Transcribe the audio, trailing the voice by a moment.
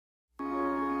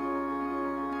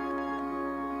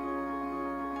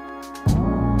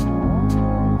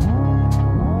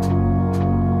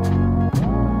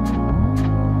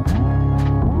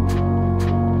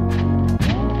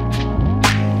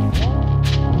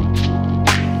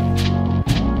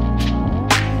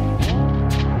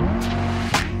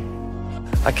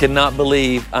I cannot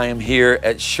believe I am here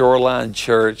at Shoreline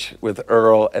Church with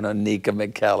Earl and Oneka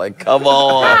McClellan. Come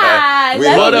on.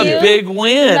 What a big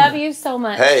win. Love you so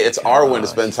much. Hey, it's our win to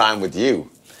spend time with you.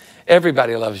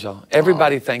 Everybody loves y'all.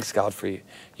 Everybody thanks God for you.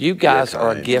 You guys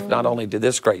are a gift not only to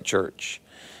this great church,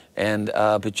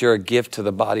 but you're a gift to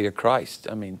the body of Christ.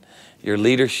 I mean, your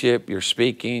leadership, your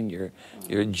speaking,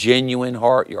 your genuine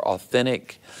heart, you're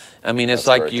authentic. I mean, it's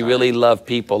like you really love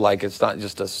people, like it's not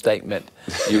just a statement.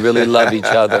 You really love each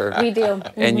other. We do.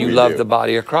 And you love the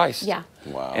body of Christ. Yeah.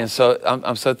 Wow. And so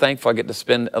I'm so thankful I get to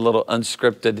spend a little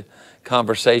unscripted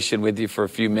conversation with you for a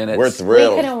few minutes. We're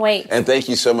thrilled. We couldn't wait. And thank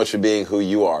you so much for being who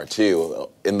you are, too,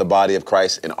 in the body of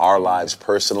Christ, in our lives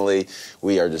personally.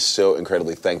 We are just so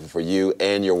incredibly thankful for you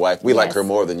and your wife. We like her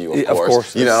more than you, of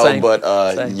course. You know, Same.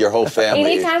 But your whole family.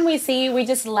 Anytime we see you, we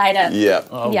just light up. Yeah.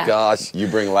 Oh, gosh. You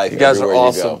bring life You guys are everywhere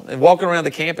awesome. you go. And walking around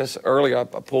the campus earlier, I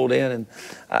pulled in, and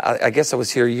I guess I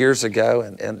was here years ago,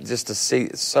 and just to see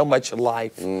so much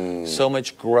life, so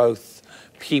much growth,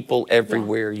 people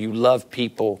everywhere. You love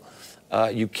people.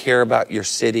 You care about your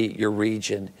city, your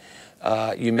region.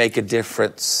 You make a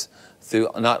difference through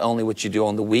not only what you do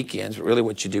on the weekends, but really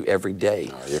what you do every day.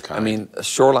 Oh, you're kind. I mean,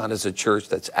 Shoreline is a church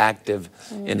that's active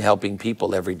in helping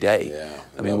people every day. Yeah,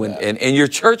 I mean, and you're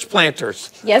church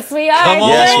planters. Yes, we are. Come on.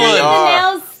 Yes, we We're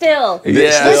are. the nails still.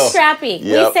 Yeah. We're scrappy.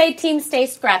 Yep. We say team stay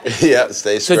scrappy. Yeah,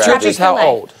 stay So scrappy. church is how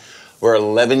old? We're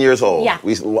 11 years old. Yeah.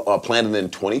 We planted in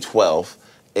 2012.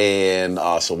 And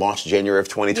so launched January of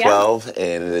 2012,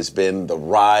 and it has been the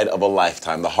ride of a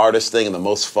lifetime, the hardest thing and the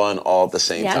most fun all at the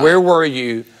same time. Where were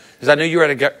you? Because I knew you were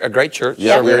at a great church.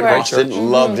 Yeah, we were we in were.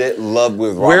 Austin, loved it, loved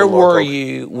with Robert Where were Lorco.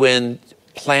 you when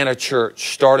plant a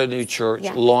church, start a new church,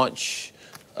 launch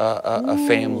a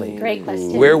family? Great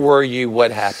question. Where were you?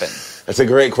 What happened? That's a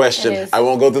great question. It is. I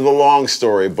won't go through the long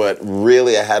story, but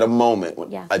really I had a moment,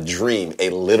 Yeah. a dream, a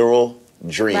literal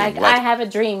dream. Like I have a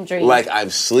dream. Like I'm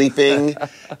sleeping,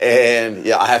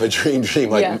 and I have a dream.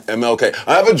 Like MLK,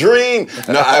 I have a dream.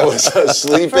 No, I was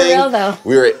sleeping. For real, though.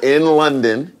 We were in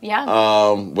London.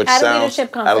 Yeah. Which At a sounds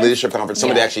leadership conference. at a leadership conference.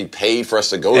 Somebody Yeah. actually paid for us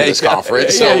to go to this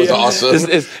conference, so it was awesome.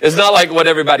 It's not like what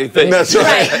everybody thinks. That's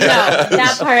right. Right. No,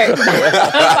 that part.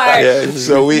 That part. Yeah.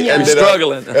 So we ended up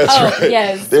Struggling. Oh,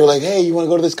 yes. They were like, "Hey, you want to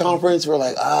go to this conference?" We're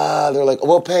like, "Ah." They're like,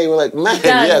 "We'll pay." We're like, "Man,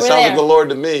 Done. yeah, We're sounds like there. the Lord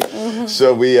to me."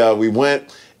 So we went.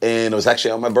 And it was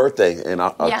actually on my birthday in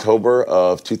October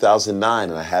of 2009.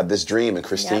 And I had this dream. And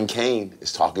Christine Kane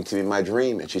is talking to me in my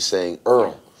dream. And she's saying,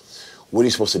 Earl, what are you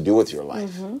supposed to do with your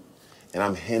life? And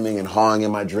I'm hemming and hawing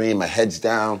in my dream. My head's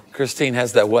down. Christine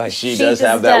has that way. She She does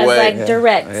just have that does, way. like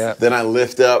direct. Yeah. Then I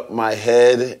lift up my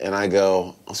head and I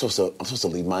go, I'm supposed to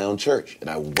lead my own church. And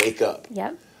I wake up.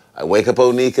 Yep. I wake up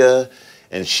Oneka.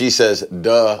 And she says,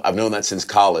 duh, I've known that since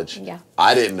college. Yeah.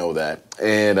 I didn't know that.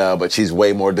 And but she's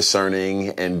way more discerning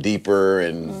and deeper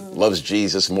and loves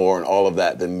Jesus more and all of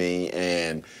that than me.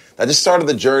 And that just started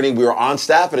the journey. We were on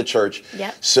staff at a church.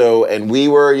 Yep. So, and we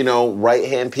were,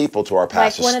 right-hand people to our Like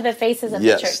pastors. one of the faces of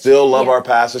Yeah, the church. still love our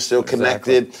pastors, still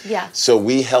connected. Yeah. So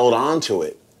we held on to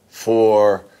it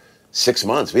for 6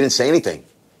 months. We didn't say anything.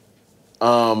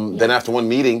 Then after one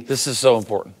meeting, This is so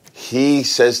important. he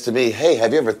says to me, hey,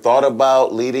 have you ever thought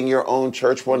about leading your own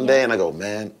church one day? And I go,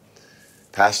 man,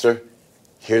 Pastor,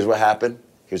 here's what happened.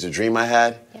 Here's a dream I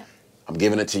had. Yeah. I'm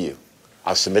giving it to you.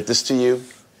 I'll submit this to you.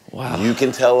 Wow. You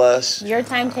can tell us Your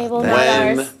timetable, not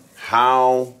when, ours.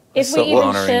 how. If so we even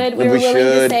honoring. should, we When were we willing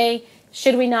to should. say,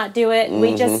 should we not do it?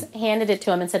 We just handed it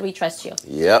to him and said, we trust you.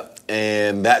 Yep.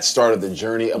 And that started the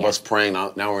journey of us praying.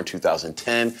 Now we're in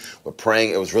 2010. We're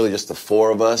praying. It was really just the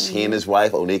four of us, he and his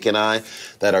wife, Oneka and I,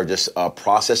 that are just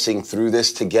processing through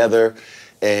this together.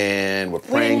 And we're We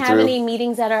praying didn't have through. any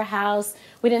meetings at our house.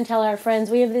 We didn't tell our friends.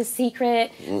 We have this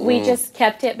secret. We just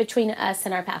kept it between us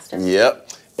and our pastor. Yep.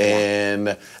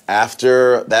 And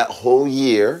after that whole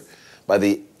year, by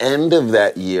the end of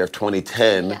that year of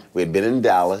 2010, we had been in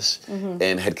Dallas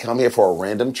and had come here for a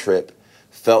random trip.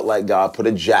 Felt like God put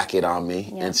a jacket on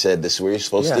me and said, this is where you're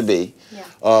supposed to be,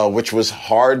 which was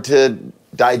hard to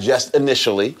digest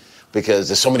initially because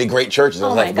there's so many great churches. I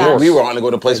was my like, gosh. we were on to go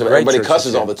to a place where Great everybody churches,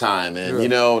 cusses yeah. all the time and, not We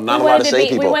a lot wanted of to saved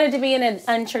be, people. we wanted to be in an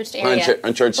unchurched area.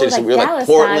 Unchurched It was cities. We were like Dallas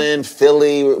Portland,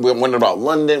 Philly. We were wondering about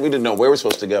London. We didn't know where we were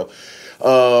supposed to go.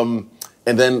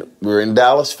 And then we were in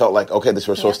Dallas. Felt like, okay, this is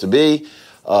where we're supposed to be.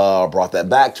 Brought that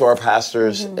back to our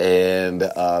pastors. And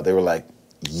they were like,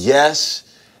 yes.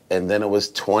 And then it was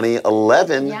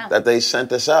 2011 Yeah. that they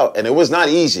sent us out. And it was not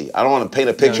easy. I don't want to paint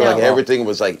a picture No. like everything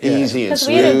was like easy and Because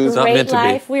we had a smooth. Not meant great to be.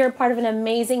 life. We were part of an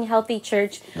amazing, healthy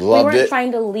church. Loved we weren't it.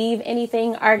 trying to leave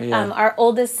anything. Yeah. Our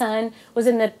oldest son was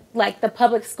in the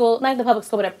public school, not the public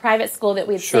school, but a private school that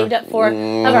we had saved up for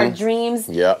of our dreams.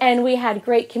 Yep. And we had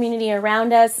great community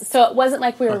around us. So it wasn't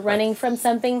like we were running from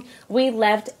something. We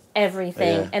left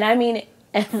everything, Yeah. and I mean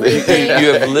everything.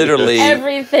 You have literally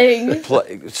Everything.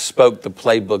 spoke the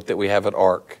playbook that we have at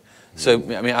ARC. So,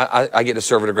 I mean, I get to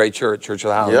serve at a great church of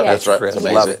the Highlands. Yep, Yes. that's right. Chris, It's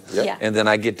love amazing. it. Yep. Yeah. And then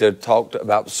I get to talk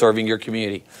about serving your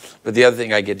community. But the other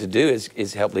thing I get to do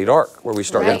is help lead ARC, where we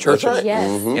started Right. churches. That's right.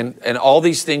 Yes. And all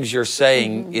these things you're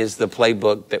saying is the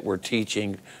playbook that we're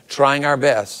teaching, trying our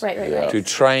best Right, right, Yeah. right. to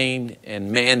train and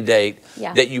mandate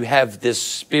Yeah. that you have this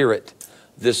spirit,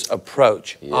 this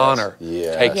approach, Yes. honor,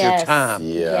 Yes. take your Yes. time,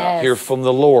 Yeah. hear from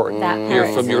the Lord, That hear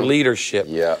part. from your leadership.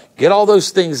 Yeah. Get all those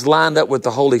things lined up with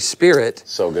the Holy Spirit,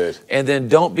 So good. and then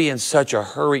don't be in such a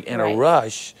hurry and a Right.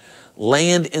 rush.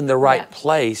 Land in the right Yeah.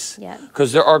 place, Yeah.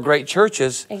 because there are great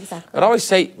churches. Exactly. But I always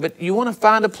say, but you want to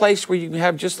find a place where you can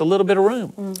have just a little bit of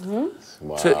room.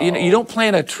 Wow. So, you don't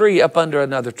plant a tree up under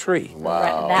another tree.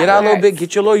 Wow. That Get out a little works. bit,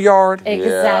 get your little yard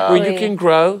Exactly. where you can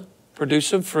grow, produce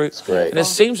some fruit. great. And it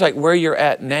seems like where you're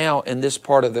at now in this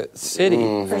part of the city,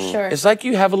 For sure. it's like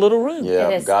you have a little room. Yeah,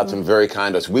 It is. God's been very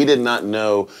kind to us. We did not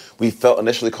know. We felt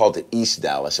initially called to East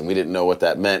Dallas, and we didn't know what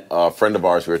that meant. A friend of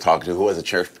ours we were talking to, who was a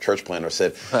church planter,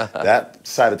 said that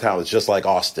side of town is just like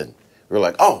Austin. We were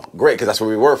like, oh, great, because that's where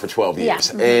we were for 12 Yeah.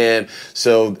 years. And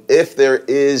so if there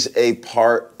is a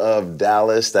part of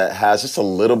Dallas that has just a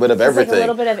little bit of Just like a everything.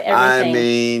 little bit of I everything.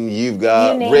 mean, you've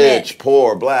got You name rich, it.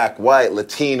 poor, black, white,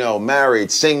 Latino,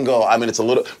 married, single. I mean, it's a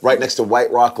little right next to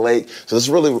White Rock Lake. So this is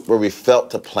really where we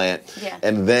felt to plant. Yeah.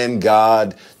 And then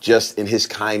God, just in his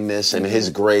kindness and his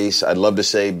grace, I'd love to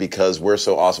say, because we're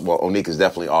so awesome. Well, Oneka is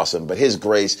definitely awesome, but his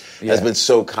grace has been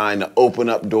so kind to open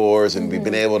up doors, and we've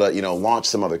been able to, launch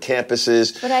some other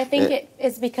campuses. But I think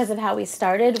it's because of how we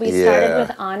started. We Yeah. started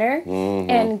with honor,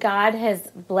 and God has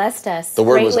blessed us. The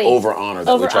word was greatly. over honor that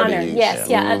we Over tried to honor, use. yes,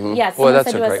 yeah, yes. Boy, Someone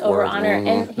that's said a to us great over word. honor,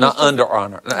 and he's Not just- under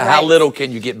honor. How Right. little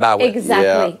can you get by with?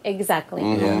 Exactly, Yeah. exactly.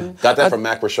 Got that from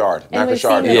Mac Richard. And Mac we've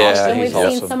Richard. seen, Yeah, and we've he's seen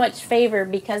awesome. so much favor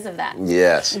because of that.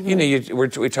 Yes. You know,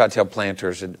 we try to tell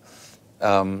planters and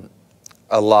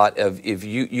a lot of, if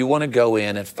you want to go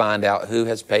in and find out who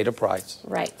has paid a price,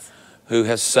 Right. who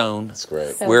has sown, That's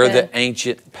great. So where good. the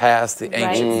ancient path, the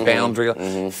ancient Right.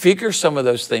 boundary, figure some of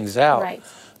those things out. Right.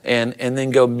 And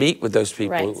then go meet with those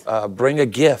people. Bring a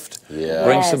gift. Yeah.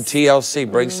 Bring some Yes. TLC.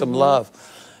 Bring some love.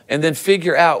 And then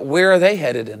figure out, where are they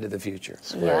headed into the future?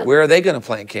 Yeah. Where are they going to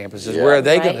plant campuses? Yeah. Where are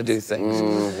they Right. going to do things?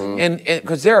 And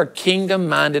because there are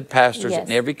kingdom-minded pastors Yes.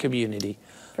 in every community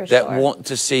For that sure. want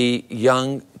to see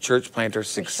young church planters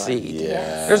sure. succeed.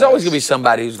 Yes. There's always going to be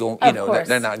somebody who's going, Of course.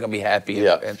 they're not going to be happy.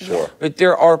 Yeah, sure. But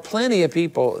there are plenty of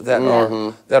people that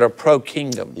are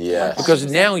pro-kingdom. Yes.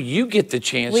 Because now you get the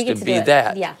chance We to get to be do it.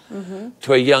 that Yeah.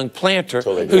 to a young planter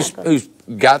Totally who's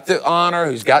got the honor,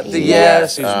 who's got the Yes.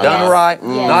 yes, who's done right,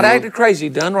 Yes. not acted crazy,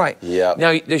 done right. Yep.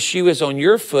 Now the shoe is on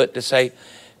your foot to say,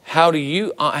 how do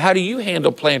you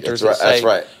handle planters That's that right, say, that's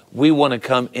right. we want to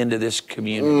come into this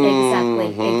community?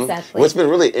 Exactly. Exactly. What's been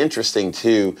really interesting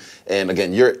too, and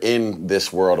again, you're in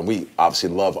this world, and we obviously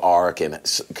love ARC and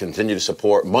continue to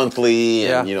support monthly,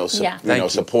 and Yeah. Thank you.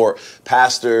 support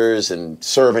pastors and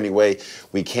serve any way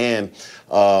we can.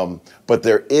 But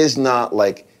there is not,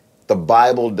 like, the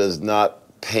Bible does not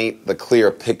paint the clear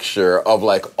picture of,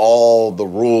 like, all the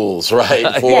rules, right?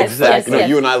 Yes, yes, yes.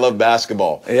 You and I love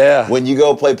basketball. Yeah. When you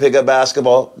go play pickup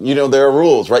basketball, there are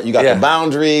rules, right? You got Yeah. the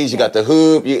boundaries, you got the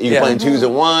hoop, you're Yeah. playing twos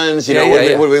and ones, Yeah,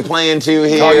 yeah. what are we playing to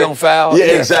here? Call you on foul. Yeah,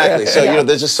 Yeah. exactly. So,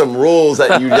 there's just some rules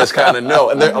that you just kind of know.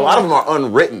 And a lot of them are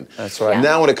unwritten. That's right. Yeah.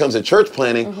 Now, when it comes to church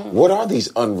planning, what are these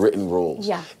unwritten rules?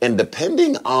 Yeah. And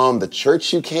depending on the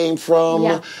church you came from,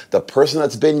 Yeah. the person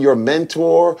that's been your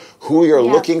mentor, who you're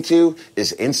Yeah. looking to,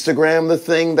 is Instagram the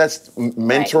thing that's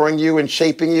mentoring you and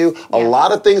shaping you? A Yeah.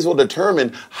 lot of things will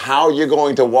determine how you're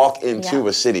going to walk into Yeah.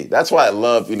 a city. That's why I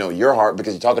love, your heart,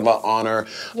 because you're talking about honor.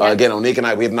 Yeah. Again, Oneka and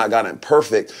I, we have not gotten it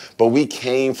perfect, but we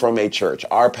came from a church.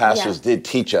 Our pastors did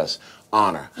teach us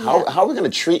honor. How are we going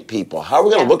to treat people? How are we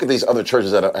going to Yeah. look at these other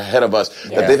churches that are ahead of us,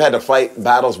 Yeah. that they've had to fight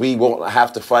battles we won't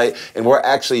have to fight, and we're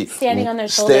actually Standing on their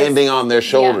shoulders. standing on their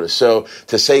shoulders. Yeah. So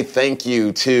to say thank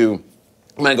you to,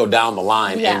 I'm going to go down the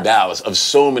line Yeah. in Dallas of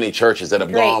so many churches that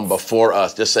have Great. gone before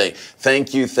us, just saying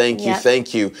thank you, thank you, Yeah.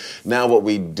 thank you. Now, what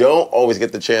we don't always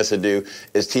get the chance to do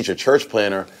is teach a church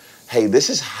planner hey, this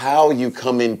is how you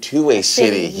come into a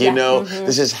city, you know?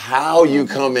 This is how you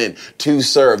come in to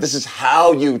serve. This is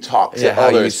how you talk to how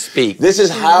others. you speak. This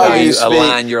is how you speak.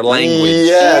 Align your language.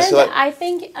 Yes. And I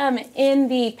think in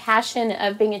the passion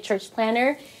of being a church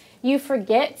planner, you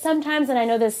forget sometimes, and I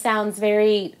know this sounds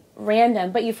very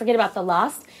random, but you forget about the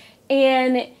lost.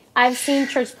 And I've seen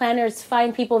church planners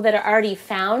find people that are already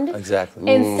found instead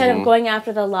of going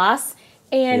after the lost.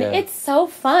 And it's so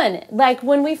fun. Like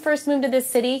when we first moved to this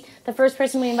city, the first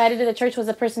person we invited to the church was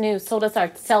a person who sold us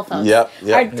our cell phones. Yep.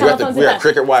 Our telephones. We had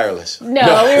Cricket Wireless. No,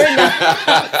 we were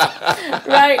not.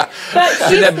 Right. But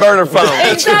she's that burner phone.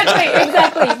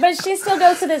 Exactly. But she still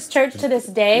goes to this church to this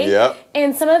day. Yep.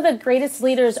 And some of the greatest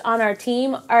leaders on our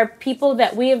team are people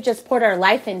that we have just poured our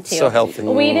life into. So healthy.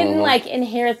 We didn't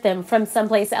inherit them from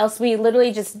someplace else. We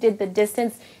literally just did the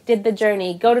distance, did the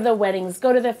journey, go to the weddings,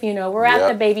 go to the funeral. We're at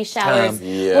the baby showers.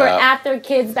 We're at their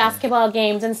kids' basketball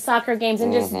games and soccer games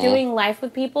and just doing life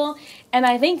with people. And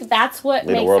I think that's what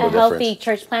makes a healthy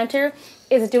church planter,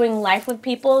 is doing life with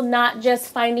people, not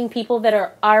just finding people that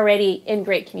are already in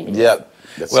great communities. Yep.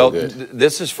 That's so good.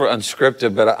 This is for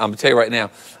unscripted, but I'm going to tell you right now,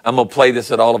 I'm going to play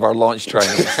this at all of our launch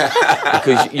trainings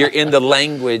because you're in the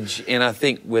language, and I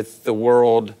think with the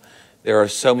world, there are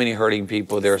so many hurting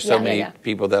people. There are so many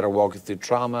people that are walking through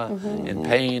trauma and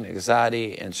pain,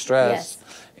 anxiety, and stress.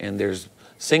 And there's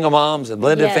single moms and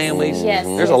blended families.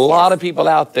 There's a lot of people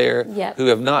out there who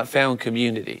have not found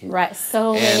community. Right,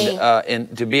 so many.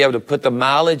 And to be able to put the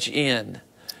mileage in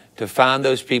to find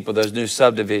those people, those new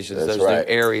subdivisions, those new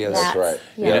areas. That's right.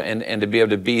 You know, and to be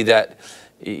able to be that,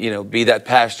 be that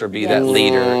pastor, be that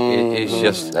leader is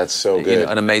just that's so good.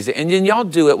 An amazing. And then y'all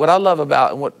do it. What I love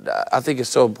about and what I think is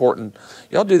so important,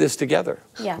 y'all do this together.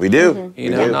 Yeah. We do.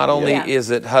 Not only is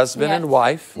it husband and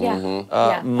wife,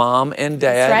 mom and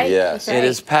dad. That's right. Yes. That's right. It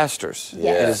is pastors. It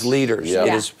is leaders. Yep.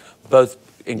 It is both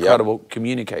incredible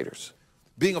communicators.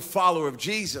 Being a follower of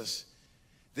Jesus,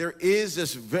 there is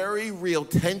this very real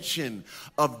tension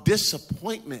of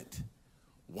disappointment.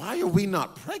 Why are we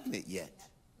not pregnant yet?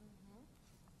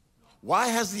 Why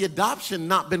has the adoption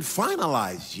not been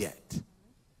finalized yet?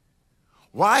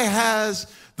 Why has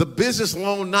the business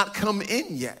loan not come in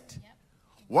yet?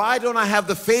 Why don't I have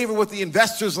the favor with the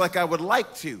investors like I would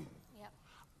like to?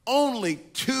 Only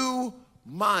 2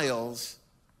 miles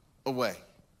away.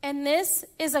 And this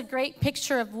is a great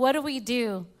picture of what do we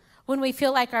do when we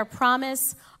feel like our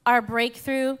promise, our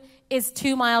breakthrough is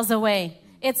 2 miles away.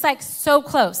 It's like so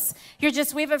close.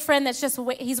 We have a friend that's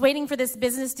he's waiting for this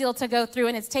business deal to go through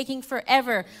and it's taking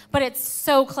forever, but it's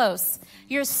so close.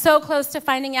 You're so close to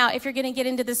finding out if you're going to get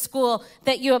into the school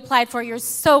that you applied for. You're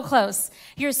so close.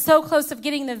 You're so close of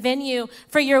getting the venue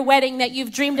for your wedding that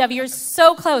you've dreamed of. You're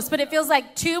so close, but it feels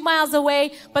like 2 miles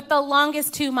away, but the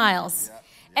longest 2 miles.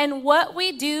 And what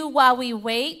we do while we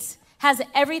wait has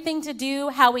everything to do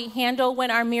how we handle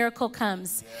when our miracle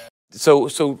comes.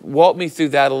 So walk me through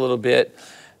that a little bit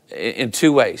in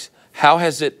 2 ways. How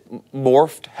has it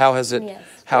morphed? How has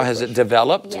it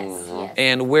developed? Yes.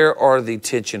 And where are the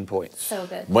tension points? So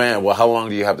good. Man, well, how long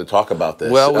do you have to talk about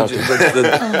this? Well,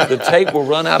 the tape will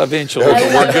run out eventually, but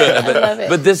we're good.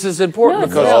 But this is important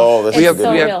because we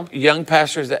have young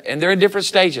pastors, and they're in different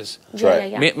stages. That's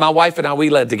right. My wife and I, we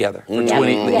led together for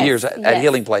 20 years at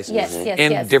Healing Place.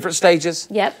 In different stages.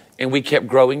 Yep. And we kept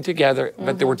growing together,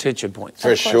 but there were tension points.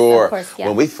 For sure.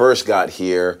 When we first got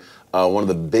here, one of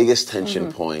the biggest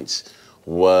tension points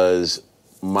was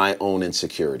my own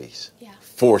insecurities. Yeah.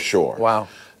 For sure. Wow.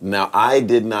 Now, I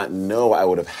did not know I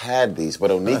would have had these,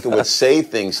 but Oneka would say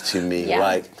things to me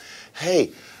like,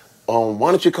 hey,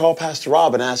 why don't you call Pastor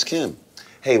Rob and ask him?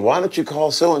 Hey, why don't you call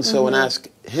so-and-so and ask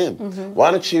him? Why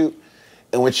don't you?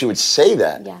 And when she would say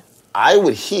that, I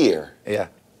would hear, I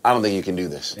don't think you can do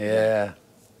this. Yeah.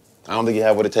 I don't think you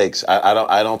have what it takes.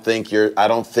 I don't think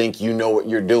you know what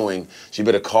you're doing. So you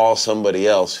better call somebody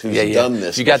else who's done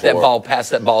this. You got that ball, pass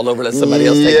that ball over, let somebody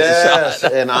else take the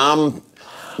shot. And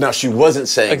now she wasn't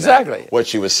saying exactly that. What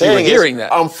she was saying hearing is,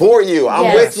 that. I'm for you.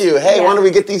 I'm with you. Hey, why don't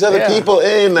we get these other people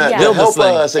in to help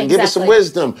us and give us some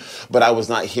wisdom? But I was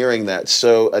not hearing that.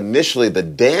 So initially, the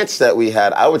dance that we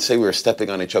had, I would say we were stepping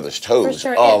on each other's toes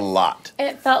a lot.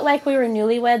 It felt like we were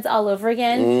newlyweds all over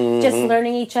again, just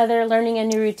learning each other, learning a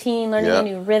new routine, learning a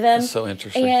new rhythm. That's so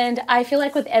interesting. And I feel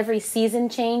like with every season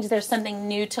change, there's something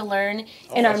new to learn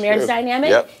in our marriage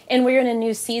dynamic. And we're in a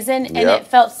new season, and it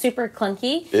felt super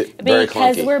clunky Very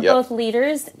clunky. we're both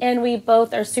leaders, and we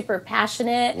both are super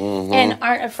passionate and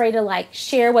aren't afraid to like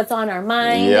share what's on our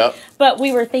mind. Yep. But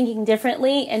we were thinking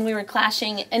differently, and we were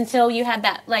clashing until you had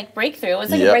that like breakthrough. It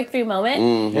was like a breakthrough moment,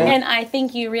 and I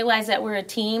think you realize that we're a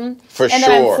team, and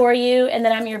that I'm for you, and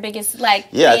that I'm your biggest fan.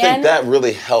 I think that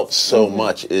really helps so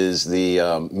much. Is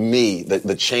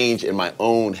the change in my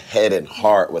own head and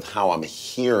heart with how I'm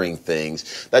hearing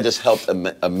things. That just helped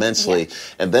immensely. Yeah.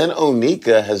 And then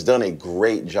Oneka has done a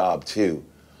great job too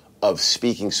of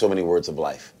speaking so many words of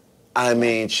life. I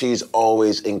mean, she's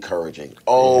always encouraging,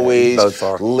 always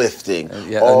lifting.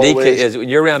 Oneka is, when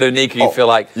you're around Oneka, you feel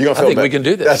like, I think we can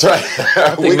do this. That's right.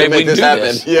 I think maybe we can do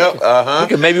this. Yep. We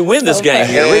can maybe win this game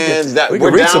here.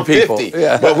 We're down 50,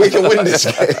 but we can win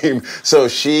this game. So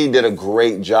she did a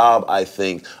great job, I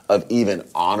think, of even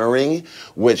honoring,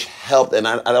 which helped. And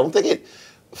I don't think it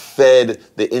fed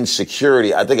the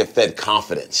insecurity. I think it fed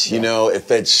confidence, it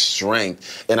fed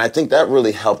strength. And I think that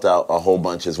really helped out a whole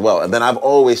bunch as well. And then I've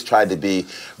always tried to be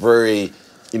very,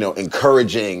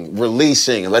 encouraging,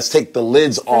 releasing. Let's take the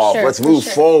lids off. Let's move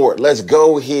forward. Let's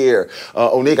go here.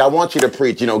 Oneka, I want you to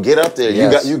preach. Get up there.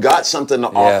 You got something to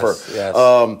offer. Yes.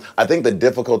 I think the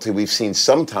difficulty we've seen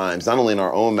sometimes, not only in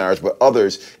our own marriage, but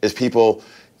others, is people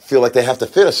feel like they have to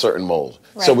fit a certain mold.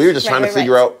 Right. So we were just trying to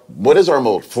figure out what is our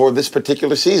mold for this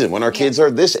particular season, when our kids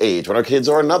are this age, when our kids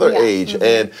are another age.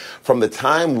 And from the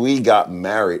time we got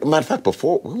married, matter of fact,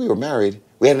 before we were married,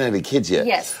 we hadn't had any kids yet.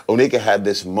 Yes. Oneka had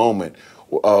this moment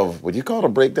of, would you call it a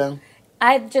breakdown?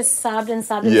 I just sobbed and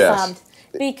sobbed and sobbed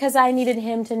because I needed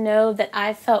him to know that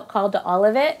I felt called to all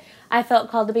of it. I felt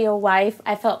called to be a wife.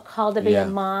 I felt called to be a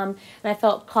mom. And I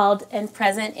felt called and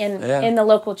present in the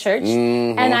local church.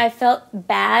 And I felt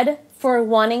bad for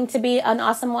wanting to be an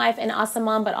awesome wife and awesome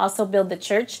mom, but also build the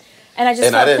church. And I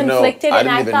just felt conflicted. I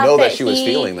didn't even know that she was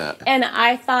feeling that. And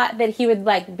I thought that he would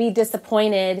be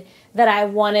disappointed that I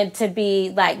wanted to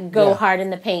be go hard in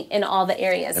the paint in all the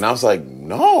areas. And I was like,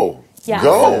 no,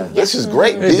 go. This is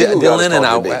great. Dylan and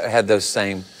I had those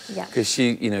same, because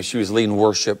she was leading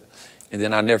worship. And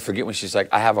then I'll never forget when she's like,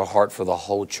 I have a heart for the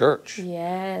whole church.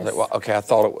 Yes. Like, well, okay, I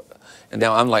thought it. And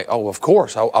now I'm like, oh, of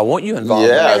course, I want you involved.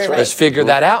 Yeah, that's right. Let's figure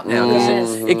that out now.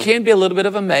 It can be a little bit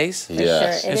of a maze.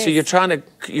 Yes. Sure, and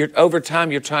so over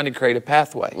time, you're trying to create a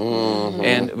pathway.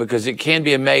 And because it can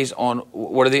be a maze on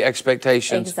what are the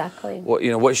expectations. Exactly.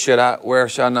 What should I, where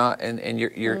should I not? And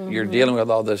you're dealing with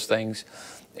all those things.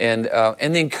 And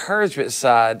the encouragement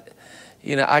side,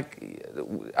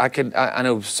 I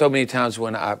know so many times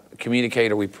when I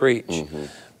communicate or we preach,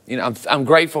 I'm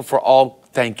grateful for all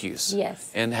thank yous. Yes.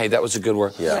 And hey, that was a good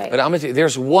word. Yeah. Right. But I'm gonna tell you,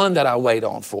 there's one that I wait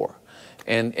on for.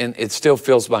 And it still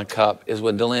fills my cup, is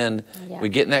when Dylan, we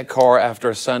get in that car after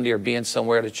a Sunday or being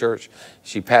somewhere at a church,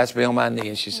 she passed me on my knee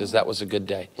and she says, that was a good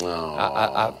day.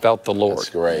 I felt the Lord. That's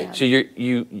great. So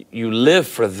you live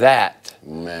for that.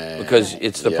 Man. Because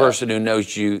it's the person who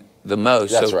knows you the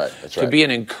most. That's so right. To be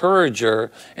an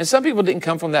encourager, and some people didn't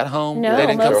come from that home. No, they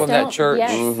didn't come from that church.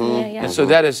 Yes. And so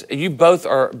that is, you both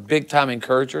are big time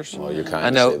encouragers. Oh, you're kind I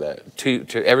know, to say that.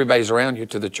 To everybody's around you,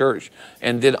 to the church,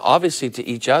 and then obviously to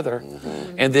each other,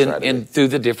 and then through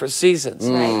the different seasons.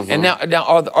 And now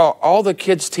are all the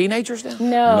kids teenagers now?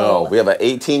 No, we have an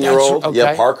 18-year-old. Okay.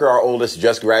 Yeah, Parker, our oldest,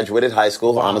 just graduated high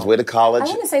school, on his way to college. I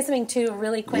want to say something too,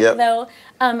 really quick though.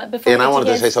 Before and I wanted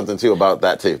to say something too about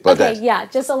that too. But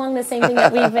just along the same thing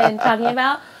that we've been talking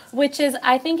about, which is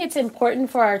I think it's important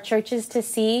for our churches to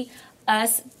see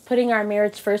us putting our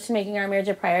marriage first and making our marriage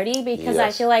a priority, because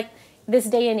I feel like this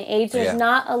day and age, there's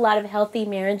not a lot of healthy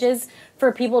marriages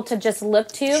for people to just look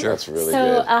to. Sure. That's really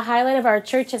so good. a highlight of our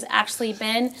church has actually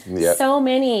been so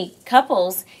many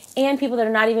couples and people that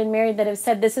are not even married that have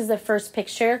said this is the first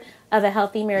picture of a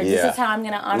healthy marriage. This is how I'm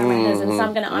going to honor my husband, so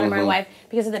I'm going to honor my wife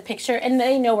because of the picture. And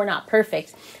they know we're not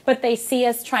perfect, but they see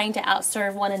us trying to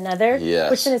outserve one another,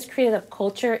 which then has created a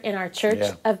culture in our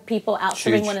church of people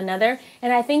outserving one another.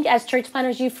 And I think as church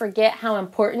planners, you forget how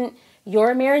important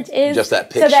your marriage is. Just that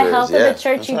picture. So the health of the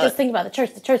church, That's you right. just think about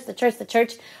the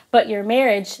church, but your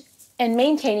marriage and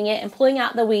maintaining it and pulling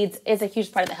out the weeds is a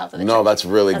huge part of the health of the church. No, that's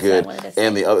really good.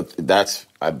 And the other, this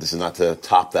is not to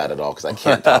top that at all, because I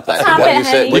can't top that.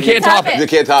 You can't top it. You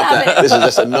can't top that. This is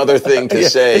just another thing to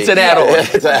say. It's an add-on.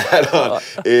 It's an add-on.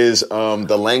 Is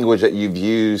the language that you've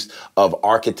used of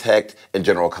architect and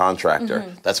general contractor.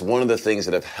 That's one of the things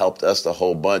that have helped us a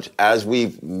whole bunch as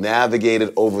we've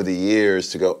navigated over the years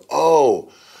to go,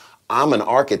 oh, I'm an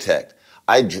architect.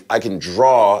 I can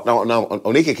draw. No,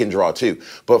 Oneka can draw too.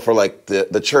 But for like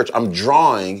the church, I'm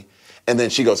drawing, and then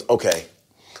she goes, okay,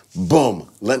 boom,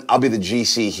 I'll be the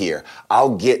GC here.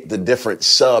 I'll get the different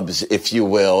subs, if you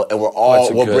will, and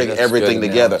we'll bring everything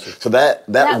together. So that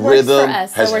rhythm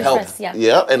has helped.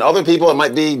 Yeah, and other people it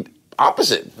might be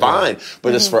opposite, fine.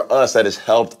 But just for us, that has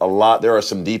helped a lot. There are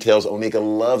some details Oneka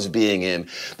loves being in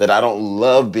that I don't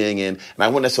love being in. And I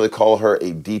wouldn't necessarily call her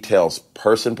a details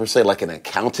person per se, like an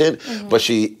accountant, but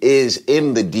she is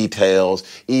in the details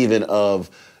even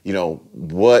of,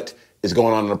 what is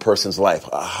going on in a person's life.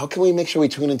 How can we make sure we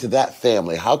tune into that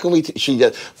family? How can we, she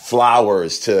gets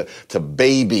flowers to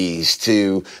babies,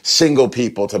 to single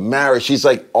people, to marriage. She's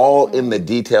like all in the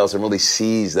details and really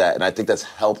sees that. And I think that's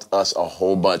helped us a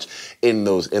whole bunch in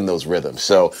those rhythms.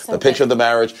 So the picture of the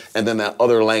marriage and then that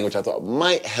other language I thought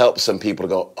might help some people to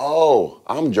go, oh,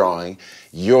 I'm drawing.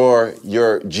 You're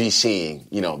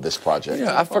GCing, this project.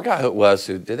 I forgot who it was.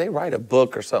 Did they write a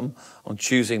book or something on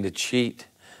choosing to cheat?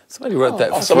 Somebody wrote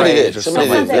that. Somebody did.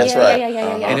 That's right.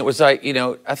 Yeah. And it was like,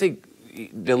 I think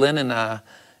Dylan and I,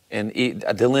 and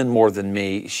Dylan more than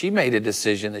me, she made a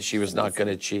decision that she was not going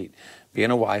to cheat. Being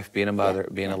a wife, being a mother,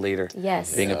 being a leader,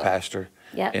 being a pastor,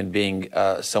 and being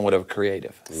somewhat of a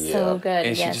creative. So good.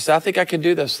 And she just, I think I can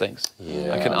do those things.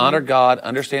 I can honor God,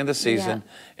 understand the season,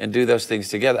 and do those things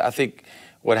together. I think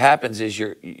what happens is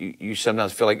you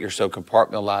sometimes feel like you're so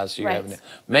compartmentalized. So you're having to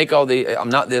make all I'm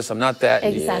not this, I'm not that.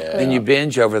 Exactly. Then you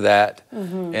binge over that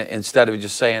instead of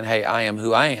just saying, hey, I am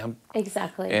who I am.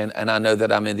 Exactly. And I know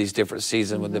that I'm in these different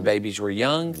seasons when the babies were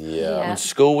young, when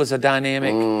school was a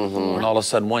dynamic, when all of a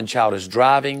sudden one child is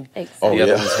driving, the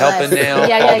other one's helping now,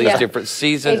 all these different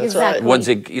seasons. Exactly. One's,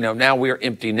 now we're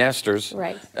empty nesters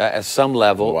at some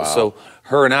level. Wow. So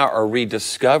her and I are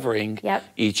rediscovering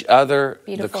each other,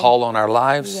 the call on our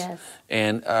lives.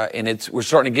 And we're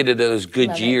starting to get into those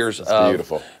good years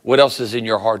of what else is in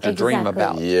your heart to dream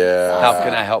about. How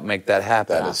can I help make that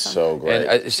happen? That is so great.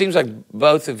 And it seems like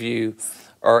both of you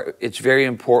it's very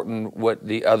important what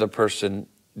the other person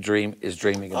is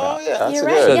dreaming about. Oh, yeah, that's You're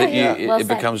good. right. So Yeah, that it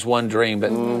becomes one dream,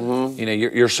 but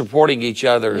you're supporting each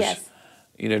other's.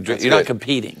 You're not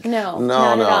competing. No,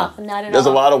 not at all. There's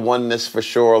a lot of oneness for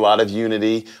sure, a lot of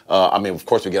unity. Of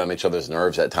course, we get on each other's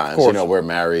nerves at times. We're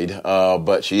married,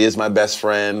 but she is my best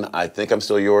friend. I think I'm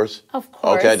still yours. Of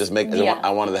course. Okay, I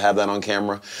wanted to have that on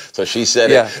camera. So she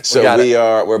said it. So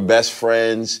we're best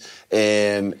friends,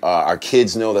 and our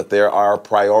kids know that they're our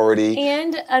priority.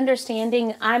 And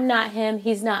understanding I'm not him,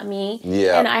 he's not me.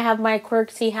 Yeah. And I have my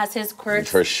quirks, he has his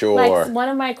quirks. For sure. Like one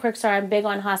of my quirks are I'm big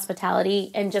on hospitality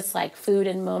and just like food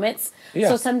and moments.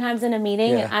 So sometimes in a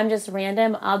meeting, I'm just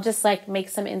random. I'll just like make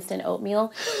some instant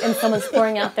oatmeal and someone's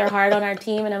pouring out their heart on our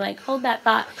team and I'm like, hold that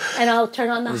thought. And I'll turn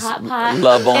on the hot pot.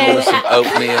 Love on with some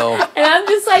oatmeal. And I'm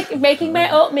just like making my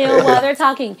oatmeal while they're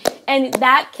talking. And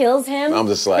that kills him. I'm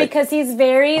just like, because he's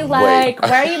very like,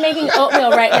 why are you making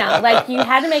oatmeal right now? Like you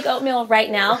had to make oatmeal right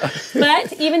now.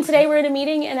 But even today we're in a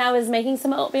meeting and I was making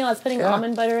some oatmeal. I was putting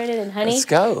almond butter in it and honey. Let's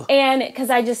go. And because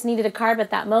I just needed a carb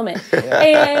at that moment.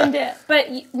 But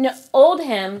old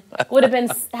him would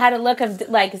have had a look of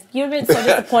like, you would have been so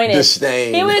disappointed.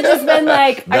 Disdain. He would have just been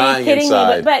like, are you kidding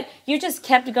me? But you just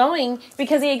kept going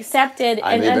because he accepted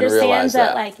and understands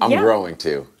that like, I'm growing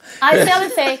too. I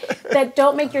would say that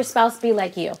don't make your spouse be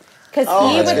like you. Because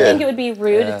he would think it would be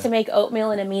rude to make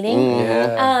oatmeal in a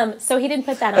meeting. So he didn't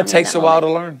put that on. It takes a while to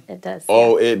learn. It does.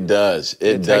 Oh, it does.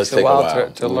 It does take a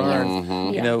while to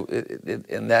learn.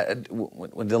 And that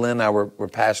when Dylan and I were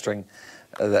pastoring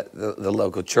the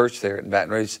local church there in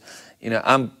Baton Rouge, we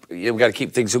got to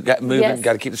keep things moving.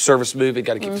 Got to keep the service moving.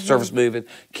 Got to keep the service moving.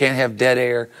 Can't have dead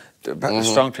air.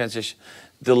 Strong transition.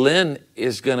 Dylan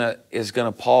is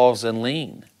gonna pause and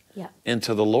lean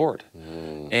into the Lord.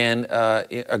 And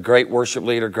a great worship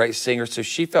leader, great singer. So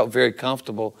she felt very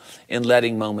comfortable in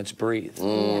letting moments breathe.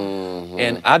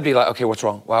 And I'd be like, okay, what's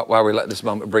wrong? Why are we letting this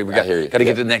moment breathe? We got to get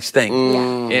to the next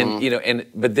thing. And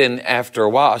but then after a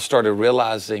while, I started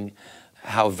realizing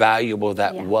how valuable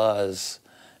that was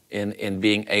in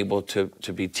being able to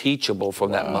be teachable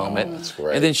from that moment. That's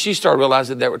great. And then she started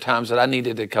realizing there were times that I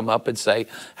needed to come up and say,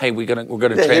 hey, we're gonna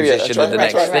transition to the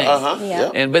next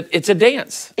thing. But it's a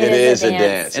dance. It is a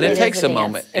dance. And it takes a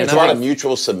moment. And it's a lot of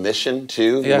mutual submission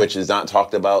too, which is not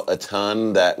talked about a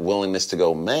ton, that willingness to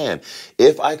go, man,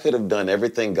 if I could have done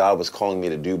everything God was calling me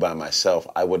to do by myself,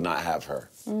 I would not have her.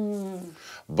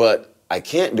 But I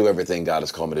can't do everything God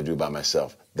has called me to do by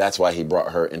myself. That's why he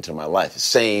brought her into my life.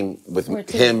 Same with We're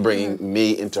him bringing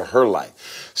me into her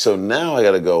life. So now I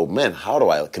got to go, man, how do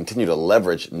I continue to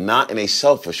leverage, not in a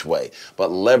selfish way, but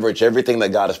leverage everything that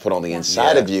God has put on the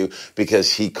inside of you,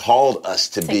 because he called us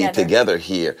to be together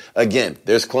here. Again,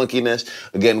 there's clunkiness.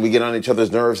 Again, we get on each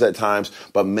other's nerves at times,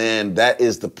 but man, that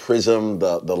is the prism,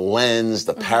 the lens,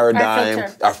 the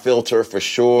paradigm, our filter for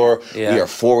sure. We are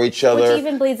for each other. Which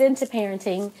even bleeds into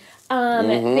parenting.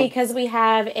 Because we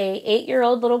have a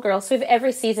 8-year-old little girl. So we have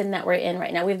every season that we're in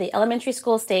right now. We have the elementary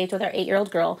school stage with our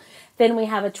 8-year-old girl. Then we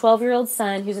have a 12-year-old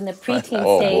son who's in the preteen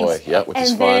stage. Which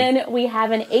is fun. And then we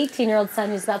have an 18-year-old son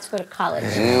who's about to go to college.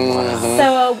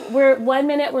 So we're one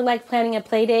minute we're like planning a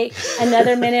play date,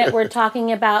 another minute we're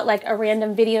talking about like a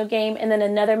random video game, and then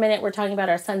another minute we're talking about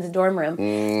our son's dorm room.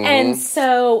 And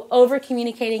so over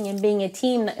communicating and being a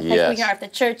team, like we are at the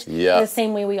church, the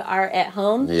same way we are at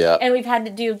home. And we've had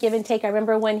to do give and take. I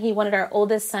remember when he wanted our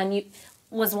oldest son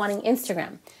was wanting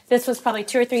Instagram. This was probably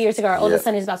 2 or 3 years ago. Our oldest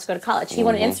son is about to go to college. He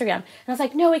wanted Instagram. And I was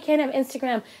like, no, we can't have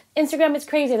Instagram. Instagram is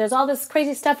crazy. There's all this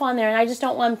crazy stuff on there, and I just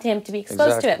don't want him to be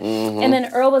exposed to it. And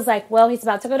then Earl was like, well, he's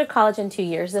about to go to college in 2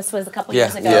 years. This was a couple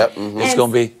years ago. It's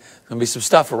going to be some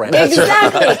stuff around.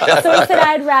 Exactly. So we said,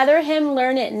 I'd rather him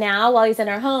learn it now while he's in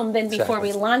our home than before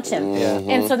we launch him.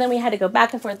 And so then we had to go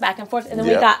back and forth. And then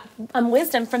we got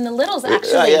wisdom from the littles,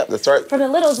 actually. That's right. From the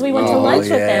littles, we went to lunch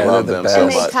with them. Love them so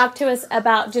and they much. talked to us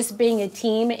about just being a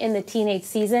team in the teenage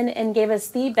season and gave us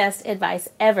the best advice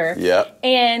ever.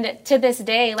 And to this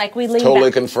day, like we lean Totally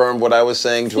back. confirmed what I was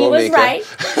saying to Oneka. He was right.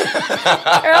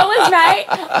 Earl was right.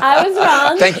 I was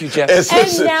wrong. Thank you, Jeff.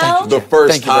 And now, the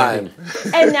first time.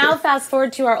 And now fast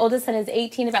forward to our oldest son is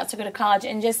 18, about to go to college.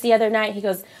 And just the other night, he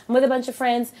goes, I'm with a bunch of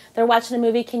friends. They're watching a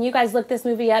movie. Can you guys look this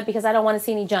movie up? Because I don't want to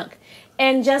see any junk.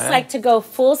 And just like to go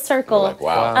full circle. Like,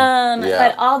 wow.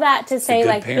 But all that to say,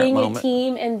 like being moment. a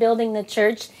team and building the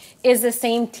church is the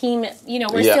same team. You know,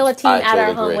 we're still a team at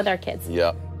our home with our kids.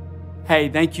 Hey,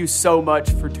 thank you so much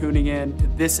for tuning in to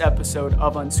this episode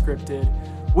of Unscripted.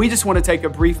 We just want to take a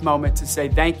brief moment to say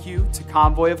thank you to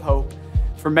Convoy of Hope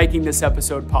for making this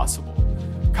episode possible.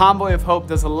 Convoy of Hope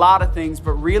does a lot of things,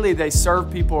 but really they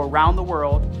serve people around the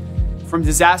world, from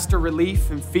disaster relief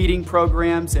and feeding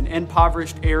programs in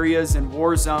impoverished areas and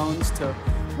war zones to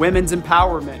women's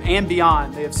empowerment and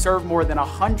beyond. They have served more than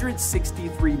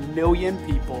 163 million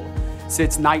people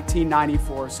since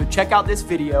 1994. So check out this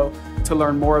video to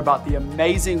learn more about the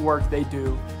amazing work they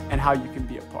do and how you can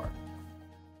be a part.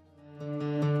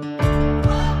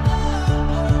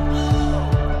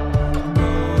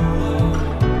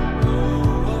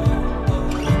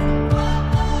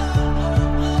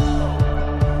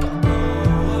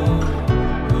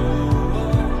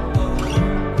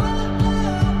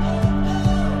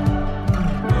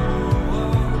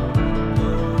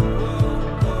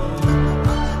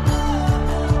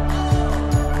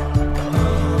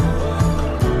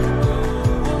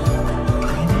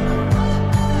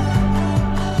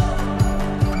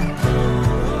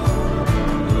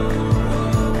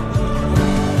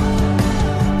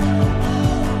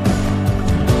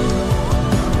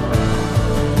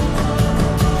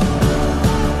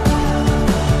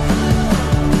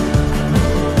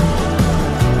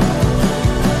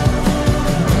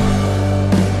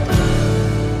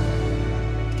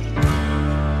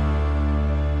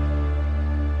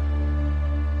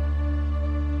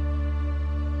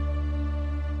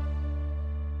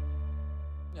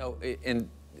 And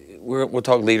we'll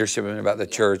talk leadership about the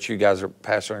church. You guys are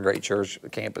pastoring a great church,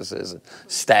 campuses,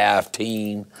 staff,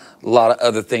 team, a lot of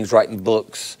other things, writing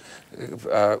books,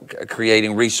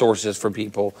 creating resources for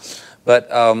people. But,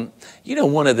 you know,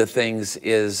 one of the things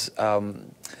is,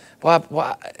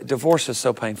 why divorce is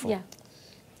so painful.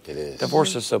 It is.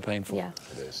 Divorce is so painful.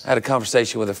 It is. I had a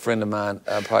conversation with a friend of mine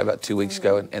probably about 2 weeks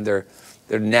ago, and they're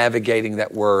navigating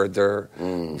that word.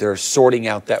 They're sorting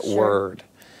out that word.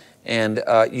 And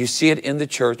you see it in the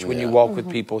church when you walk with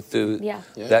people through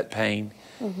that pain.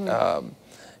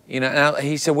 You know, and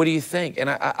he said, what do you think? And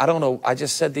I don't know. I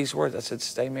just said these words. I said,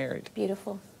 stay married.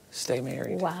 Beautiful. Stay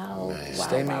married. Wow. Nice.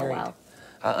 Stay married. Wow.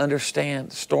 I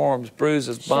understand storms,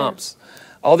 bruises, bumps,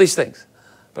 all these things.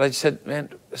 But I just said, man,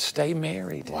 stay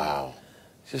married. Wow.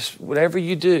 Just whatever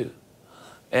you do.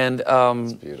 And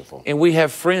it's beautiful. And we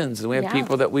have friends and we have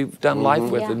people that we've done life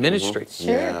with in ministry.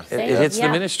 Sure. It hits the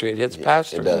ministry. It hits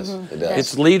pastors. It does. It does.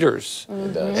 It's leaders.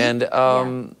 It does.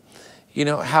 And you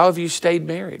know, how have you stayed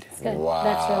married? Good. Wow.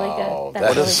 That's really good.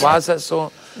 That That's is- Why is that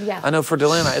so? I know for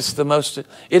Delana,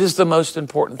 it is the most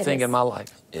important It thing is. in my life.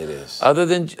 It is.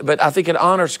 But I think it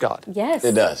honors God. Yes.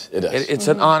 It does. It does. It's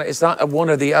an honor. It's not a one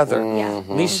or the other. Yeah.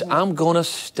 I'm going to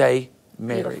stay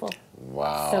married. Beautiful.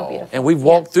 Wow. So beautiful. And we've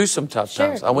walked through some tough Sure.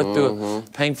 times. I went through a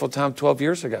painful time 12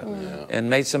 years ago and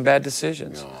made some bad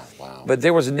decisions. Wow. But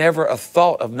there was never a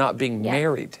thought of not being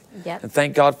married. Yep. And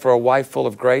thank God for a wife full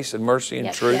of grace and mercy and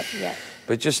Yep, truth. yep, yep.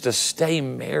 But just to stay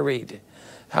married,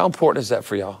 how important is that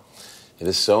for y'all? It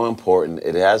is so important.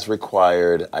 It has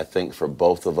required, I think, for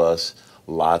both of us,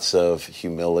 lots of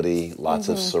humility, lots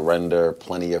of surrender,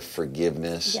 plenty of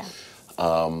forgiveness. Yeah.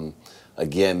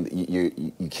 Again,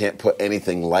 you can't put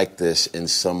anything like this in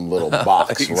some little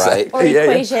box, right? Or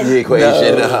equation. The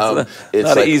equation. No, it's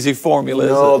not an easy formula.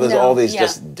 No, is it? there's No, all these yeah.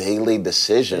 just daily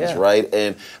decisions, Yeah. right?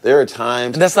 And there are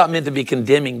times. And that's not meant to be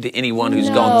condemning to anyone who's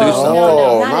No. gone through something.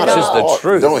 No, not not at at all. all. It's the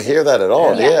truth. Don't hear that at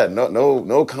all. Yeah. Yeah,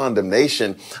 no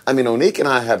condemnation. I mean, Oneka and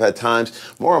I have had times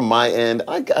more on my end.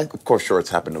 I of course, sure, it's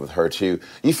happened with her too.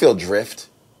 You feel drift,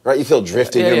 right? You feel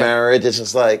drift in Yeah, your yeah. marriage. It's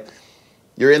just like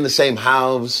you're in the same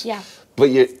house, Yeah. but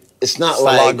it's not It's a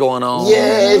like lot going on.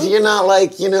 Yeah, you're not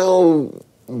like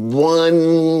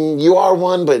one. You are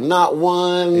one, but not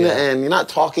one, Yeah. and you're not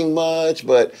talking much,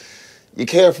 but you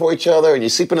care for each other, and you're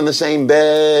sleeping in the same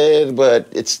bed, but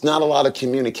it's not a lot of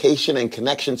communication and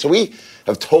connection. So we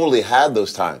have totally had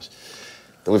those times.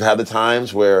 Then we've had the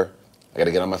times where I got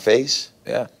to get on my face,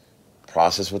 Yeah.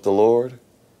 process with the Lord,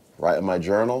 write in my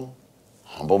journal,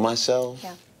 humble myself.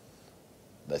 Yeah.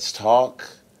 Let's talk.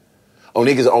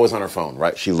 Oneka's always on her phone,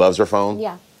 right? She loves her phone.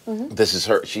 Yeah. This is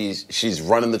her. She's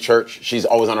running the church. She's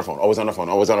always on her phone, always on her phone,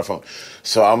 always on her phone.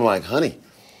 So I'm like, honey,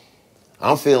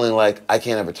 I'm feeling like I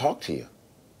can't ever talk to you.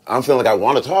 I'm feeling like I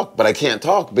want to talk, but I can't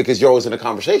talk because you're always in a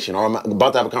conversation, or I'm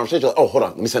about to have a conversation. Like, oh, hold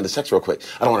on, let me send this text real quick.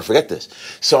 I don't want to forget this.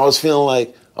 So I was feeling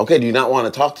like, okay, do you not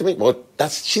want to talk to me? Well,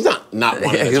 she's not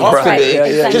wanting to talk Right. to me. Yeah,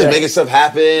 yeah, She's yeah. making stuff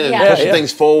happen and Yeah. pushing Yeah.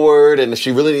 things forward, and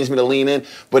she really needs me to lean in.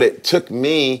 But it took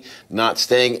me not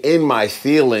staying in my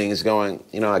feelings, going,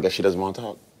 I guess she doesn't want to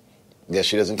talk. I guess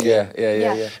she doesn't care.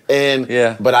 Yeah.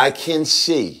 And but I can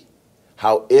see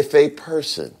how if a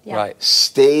person Yeah. Right.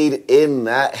 stayed in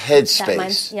that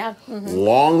headspace Yeah.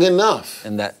 long enough.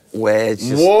 And that wedge.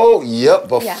 Just, Whoa, yep.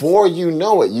 Before you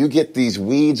know it, you get these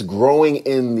weeds growing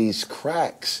in these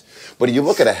cracks. But you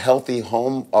look at a healthy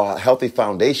home, a healthy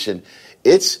foundation,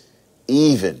 it's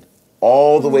even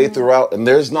all the way throughout, and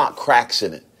there's not cracks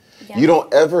in it. Yeah. You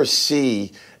don't ever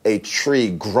see a tree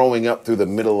growing up through the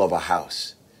middle of a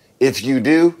house. If you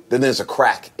do, then there's a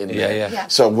crack in there. Yeah.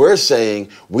 So we're saying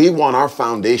we want our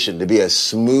foundation to be as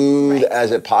smooth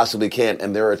as it possibly can.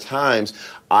 And there are times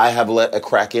I have let a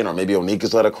crack in, or maybe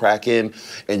Oneka's let a crack in,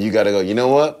 and you got to go, you know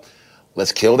what?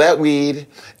 Let's kill that weed,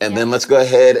 and then let's go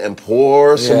ahead and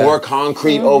pour some more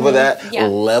concrete over that, Yeah.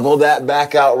 level that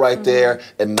back out right there,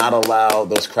 and not allow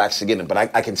those cracks to get in. But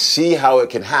I can see how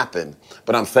it can happen,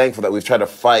 but I'm thankful that we've tried to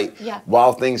fight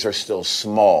while things are still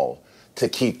small to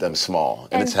keep them small,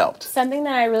 and it's helped. Something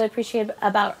that I really appreciate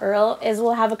about Earl is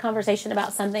we'll have a conversation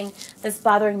about something that's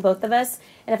bothering both of us.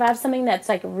 And if I have something that's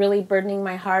like really burdening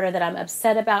my heart, or that I'm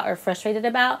upset about or frustrated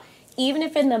about, even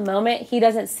if in the moment he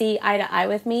doesn't see eye to eye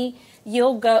with me,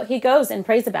 he goes and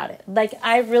prays about it. Like,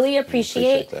 I really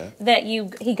appreciate that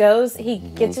he goes, he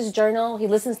gets his journal, he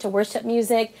listens to worship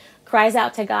music, cries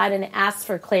out to God and asks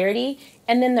for clarity.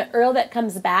 And then the Earl that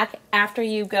comes back after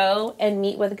you go and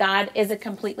meet with God is a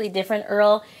completely different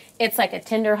Earl. It's like a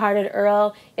tender-hearted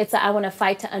Earl. It's I want to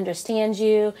fight to understand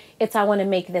you. It's I want to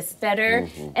make this better.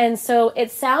 And so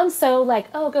it sounds so like,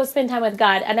 oh, go spend time with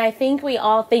God. And I think we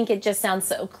all think it just sounds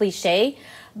so cliche.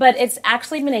 But it's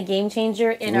actually been a game changer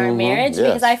in our marriage,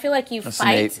 because I feel like you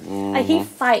fight. Like, he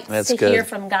fights to hear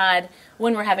from God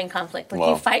when we're having conflict. Like,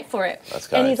 you fight for it.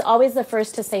 And he's always the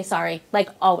first to say sorry. Like,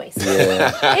 always.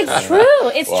 Yeah. It's true.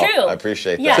 It's true. I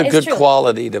appreciate that. Yeah, it's a good true.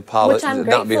 quality to apologize. Which I'm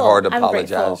Not be grateful. hard to I'm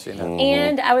apologize. grateful.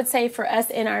 And I would say for us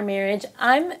in our marriage,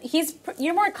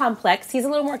 you're more complex. He's a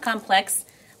little more complex.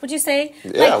 Would you say?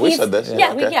 Yeah, we said this.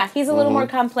 Yeah, he's a little more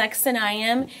complex than I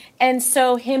am. And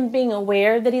so him being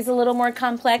aware that he's a little more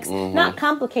complex, not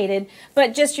complicated,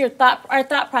 but just our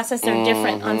thought process are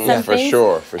different on some things. For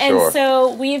sure. And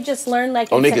so we've just learned, like,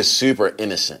 Oneka's super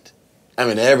innocent. I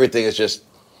mean, everything is just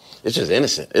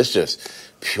innocent. It's just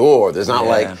pure. There's not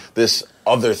like this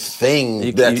other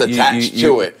thing that's attached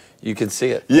to it. You can see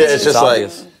it. Yeah, it's just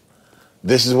obvious. like,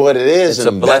 this is what it is. It's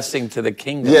a blessing to the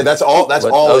kingdom. Yeah, that's all. That's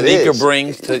what all it Oneka is.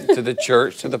 brings to the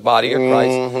church, to the body of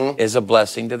Christ, is a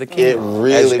blessing to the It kingdom.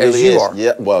 really, as really you is. are.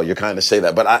 Yeah, well, you kind of say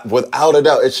that, but without a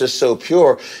doubt, it's just so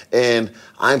pure. And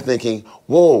I'm thinking,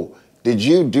 whoa, did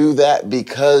you do that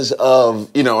because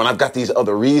of, and I've got these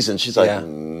other reasons. She's like,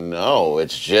 no,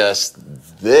 it's just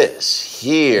this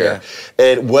here. Yeah.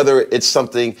 And whether it's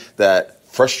something that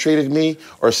frustrated me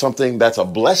or something that's a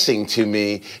blessing to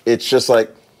me, it's just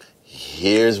like,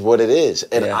 here's what it is.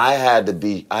 And Yeah. I had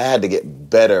to get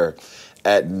better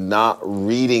at not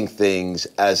reading things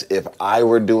as if I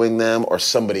were doing them or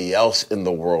somebody else in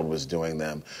the world was doing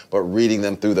them, but reading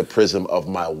them through the prism of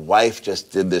my wife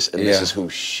just did this and this is who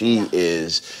she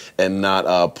is, and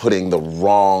not putting the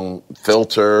wrong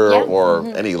filter or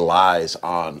any lies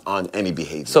on any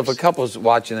behavior. So if a couple's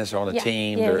watching this, or on a Yeah.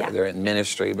 team, Yeah, they're in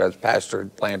ministry, but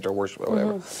pastor, planter, worship,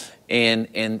 whatever, and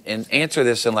answer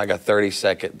this in like a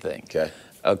 30-second thing.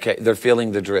 Okay, they're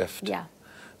feeling the drift. Yeah.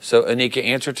 So Oneka,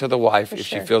 answer to the wife if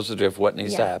she sure. feels the drift, what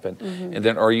needs to happen, and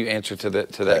then, or you answer to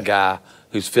that guy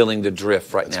who's feeling the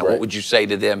drift right now. right. What would you say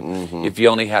to them if you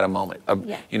only had a moment?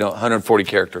 140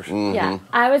 characters. Yeah,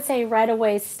 I would say right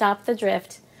away, stop the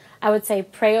drift. I would say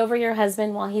pray over your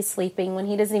husband while he's sleeping, when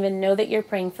he doesn't even know that you're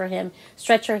praying for him.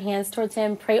 Stretch your hands towards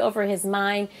him. Pray over his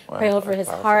mind. Pray over his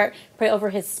heart. Pray over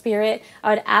his spirit. I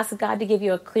would ask God to give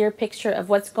you a clear picture of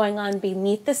what's going on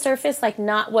beneath the surface, like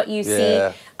not what you see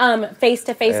face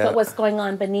to face, but what's going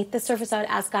on beneath the surface. I would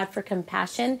ask God for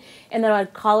compassion, and then I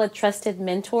would call a trusted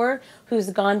mentor who's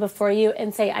gone before you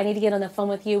and say, I need to get on the phone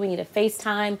with you. We need to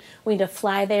FaceTime. We need to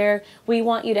fly there. We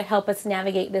want you to help us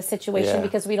navigate this situation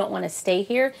because we don't want to stay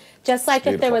here. Just like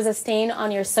if there was a stain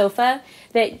on your sofa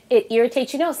that it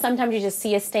irritates you. Sometimes you just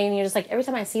see a stain and you're just like, every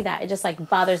time I see that, it just like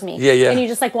bothers me. And you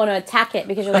just like want to attack it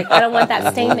because you're like, I don't want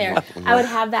that stain there. I would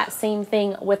have that same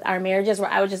thing with our marriages, where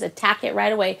I would just attack it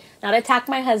right away. Not attack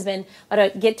my husband, but I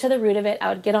would get to the root of it. I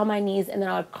would get on my knees, and then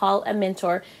I would call a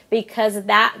mentor, because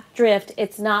that drift,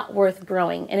 it's not worth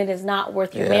growing, and it is not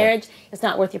worth your marriage. It's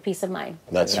not worth your peace of mind.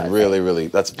 That's really,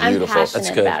 that's beautiful. I'm passionate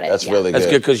That's good. about it. That's really good.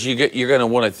 That's good, because you're going to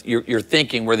want to. You're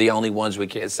thinking we're the only ones, we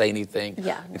can't say anything.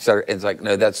 It's like,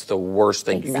 no, that's the worst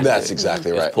thing you can do. That's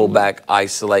exactly right. Just pull back,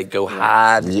 isolate, go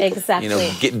hide.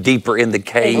 Exactly. Get deeper in the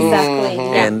cave. Exactly.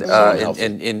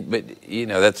 But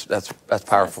that's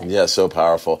powerful. Yeah, so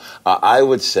powerful. I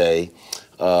would say,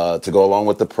 to go along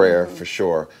with the prayer, for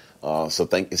sure. So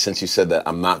since you said that,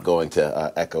 I'm not going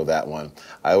to echo that one.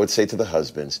 I would say to the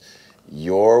husbands,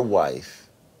 your wife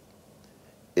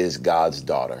is God's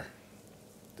daughter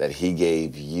that he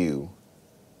gave you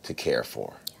to care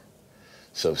for.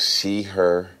 So see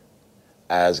her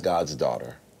as God's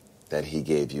daughter that he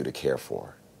gave you to care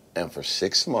for. And for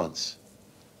 6 months,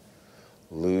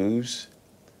 lose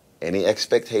any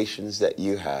expectations that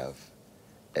you have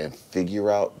and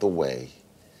figure out the way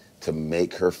to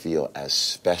make her feel as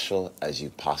special as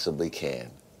you possibly can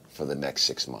for the next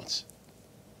 6 months.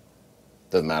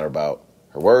 Doesn't matter about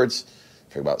her words,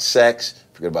 forget about sex,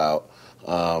 forget about,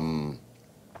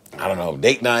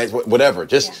 date nights, whatever.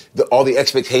 Just all the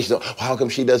expectations of, how come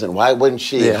she doesn't? Why wouldn't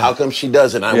she? Yeah. How come she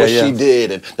doesn't? I wish she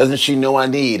did. And doesn't she know I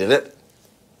need? And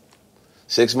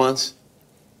 6 months,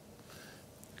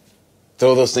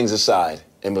 throw those things aside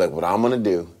and be like, what I'm going to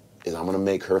do is I'm going to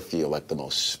make her feel like the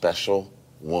most special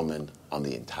woman on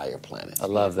the entire planet. I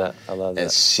love that.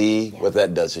 And see what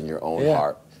that does in your own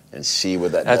heart, and see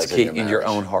what that That's does key, in your in your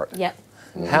marriage. own heart. Yep.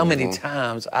 How many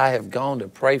times I have gone to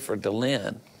pray for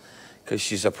Delynn, because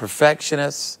she's a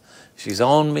perfectionist. She's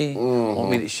on me. Want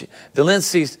me to,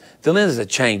 Delynn is a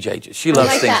change agent. She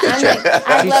loves things to change.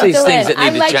 She sees things that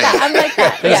need to change. I'm like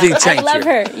that. Things need to change I love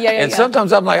here. her. Yeah. And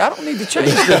sometimes I'm like, I don't need to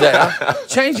change today. I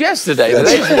changed yesterday.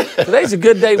 Today's a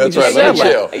good day. That's We just right. Let me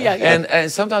celebrate. chill.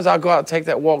 And sometimes I'll go out and take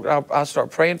that walk. I'll start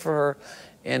praying for her,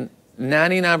 and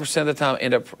 99% of the time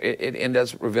it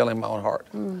ends up revealing my own heart.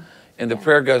 And the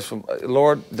prayer goes from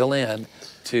Lord Delynn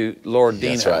to Lord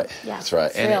Dina. That's right. Yeah. That's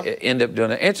right. And it end up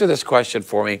doing it. Answer this question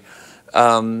for me.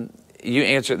 You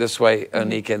answer it this way,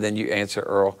 Oneka, and then you answer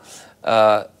Earl.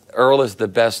 Earl is the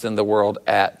best in the world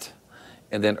at,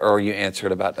 and then Earl, you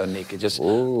answered about Oneka.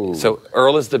 So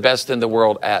Earl is the best in the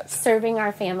world at serving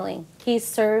our family. He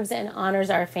serves and honors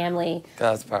our family.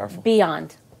 That's powerful.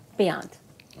 Beyond.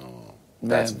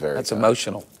 That's That's kind.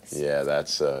 emotional. Yeah,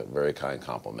 that's a very kind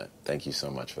compliment. Thank you so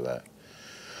much for that.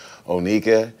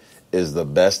 Oneka is the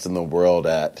best in the world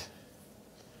at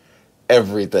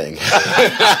everything.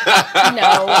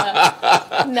 No.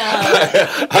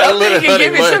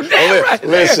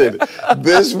 Listen,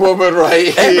 this woman right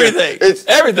here.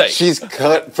 Everything. She's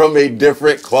cut from a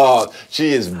different cloth. She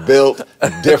is built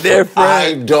different.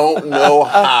 I don't know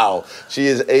how she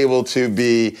is able to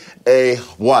be a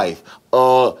wife,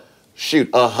 a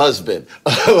husband.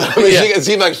 It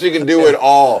seems like she can do it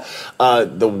all.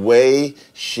 The way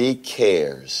she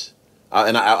cares,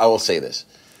 and I will say this,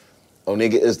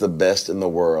 Oneka is the best in the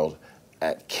world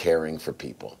at caring for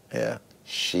people. Yeah.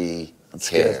 She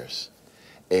cares.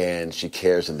 And she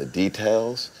cares in the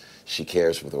details. She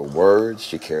cares with her words.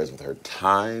 She cares with her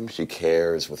time. She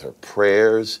cares with her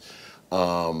prayers.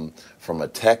 from a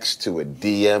text to a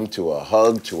DM to a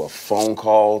hug to a phone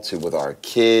call to with our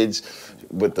kids,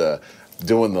 with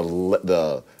doing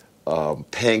the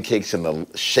pancakes in the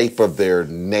shape of their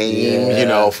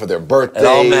name, for their birthdays. It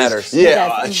all matters.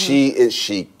 Yeah,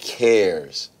 she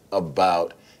cares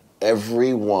about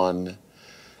everyone,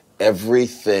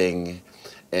 everything,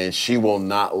 and she will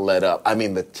not let up. I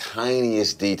mean, the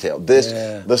tiniest detail. This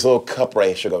little cup right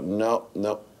here, she'll go,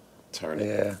 nope, turn it.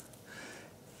 Yeah.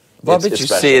 Well, I bet you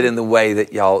see it in the way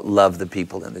that y'all love the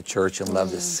people in the church and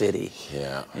love the city.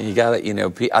 Yeah. And you gotta, you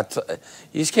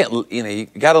just can't, you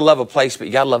gotta love a place, but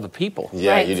you gotta love the people.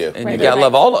 Yeah, you do. And you gotta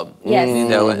love all of them. Yes.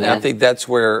 And I think that's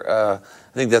where, I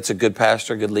think that's a good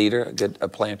pastor, a good leader, a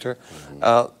planter.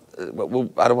 I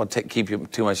don't want to keep you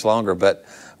too much longer, but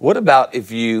what about if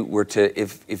you were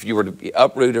to be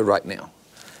uprooted right now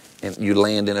and you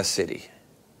land in a city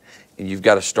and you've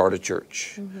got to start a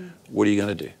church? What are you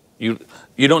going to do?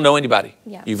 You don't know anybody.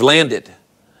 Yeah. You've landed,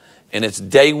 and it's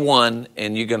day one,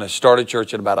 and you're going to start a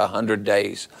church in about 100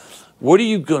 days. What are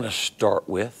you going to start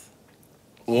with?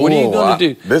 What are you going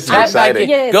to do? This is exciting.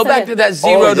 Go back to that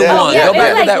 0 to 1. Yeah, Go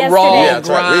back to that yesterday. raw Yeah, that's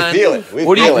grind. right. We feel it.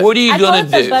 What are you going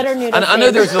to do? butter noodle I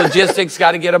know there's logistics.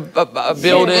 Got to get a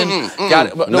building.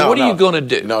 What are you going to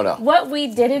do? No. What we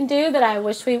didn't do that I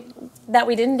wish we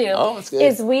didn't do that's good.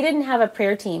 is we didn't have a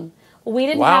prayer team. We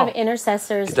didn't have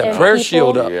intercessors. Get that and prayer people.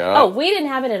 shield up. Yeah. Oh, we didn't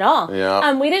have it at all.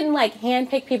 Yeah. We didn't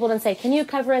handpick people and say, "Can you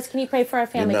cover us? Can you pray for our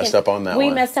family?" messed up on that We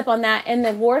one. messed up on that, and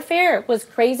the warfare was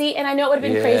crazy. And I know it would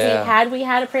have been crazy had we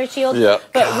had a prayer shield. Yeah.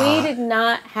 But we did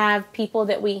not have people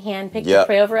that we handpicked to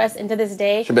pray over us. And to this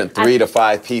day, Should have been 3 to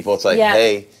 5 people. It's like,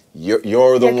 hey, you're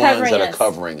the ones covering that are us.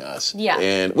 covering us. Yeah.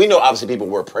 And we know obviously people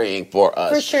were praying for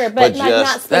us. For sure, but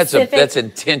not specific. That's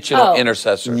intentional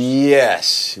intercessors.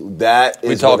 Yes, that is.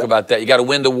 We talk about that. You got to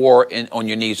win the war on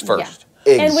your knees first.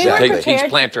 Exactly. And we weren't Teach prepared.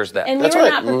 planters that. And That's we were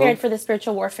right. not prepared for the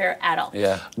spiritual warfare at all.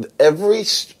 Yeah.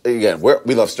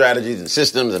 We love strategies and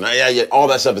systems and all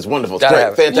that stuff is wonderful. It's Gotta great,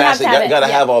 have it. fantastic. You have to have Got to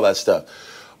it. have all that stuff.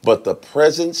 But the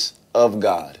presence of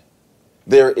God,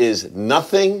 there is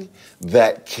nothing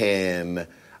that can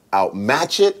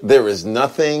outmatch it. There is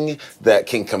nothing that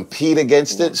can compete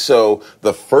against it. So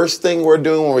the first thing we're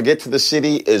doing when we get to the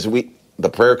city is the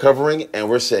prayer covering, and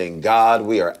we're saying, God,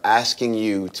 we are asking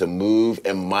you to move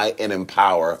in might and in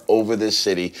power over this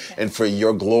city, and for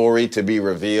your glory to be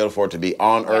revealed, for it to be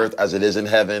on earth as it is in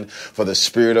heaven, for the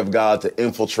Spirit of God to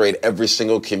infiltrate every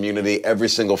single community, every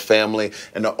single family,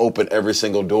 and to open every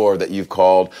single door that you've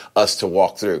called us to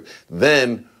walk through.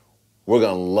 Then we're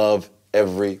going to love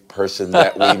every person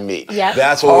that we meet. Yep.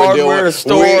 That's what we're doing. Hardware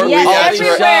store,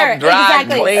 everywhere. dry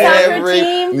Exactly. clean. Soccer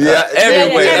team.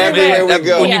 Everywhere we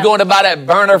go. When you're going to buy that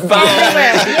burner phone.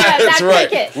 Everywhere. Yeah, That's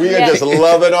right. We are just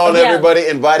loving on everybody,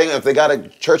 inviting if they got a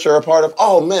church they're a part of.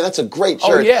 Oh man, that's a great church.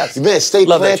 Oh, yes. Man, stay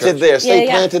Love that planted church. there. Stay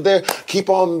Yeah. planted there. Keep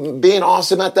on being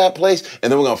awesome at that place.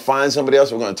 And then we're going to find somebody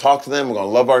else. We're going to talk to them. We're going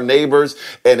to love our neighbors.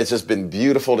 And it's just been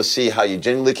beautiful to see how you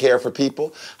genuinely care for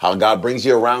people, how God brings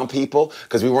you around people.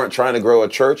 Because we weren't trying to grow a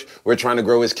church. We're trying to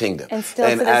grow his kingdom. And still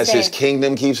to this as day. his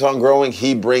kingdom keeps on growing,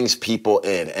 he brings people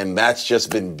in. And that's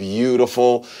just been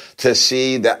beautiful to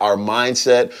see that our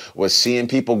mindset was seeing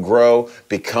people grow,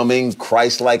 becoming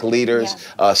Christ-like leaders,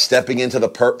 stepping into the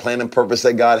plan and purpose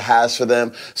that God has for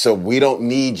them. So we don't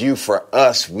need you for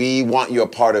us. We want you a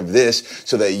part of this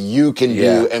so that you can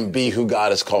do and be who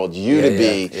God has called you to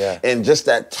be. Yeah. And just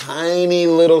that tiny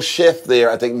little shift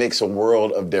there, I think, makes a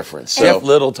world of difference. So Jeff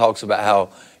Little talks about how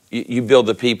you build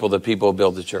the people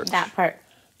build the church. That part.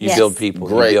 You build people.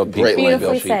 Great, you build people. great you Beautifully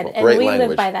build said. people. And Great we language.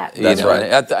 live by that. That's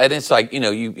right. And it's like,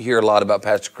 you hear a lot about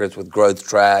Pastor Chris with Growth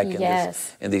Track and,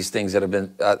 Yes. and these things that have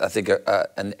been, I think,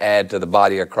 an add to the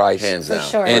body of Christ. Hands For down.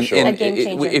 sure. And, A and game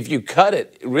changer. if you cut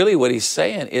it, really what he's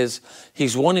saying is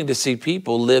he's wanting to see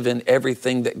people live in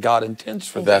everything that God intends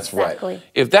for them. That's right. Exactly.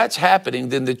 If that's happening,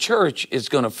 then the church is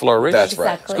going to flourish. That's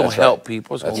right. Exactly. It's going That's to right. help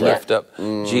people. It's going to lift up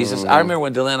Jesus. I remember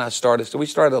when Dylan and I started, so we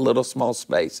started a little small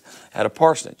space at a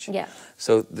parsonage. Yeah.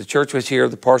 So the church was here,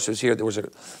 the parsonage was here. There was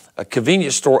a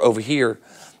convenience store over here.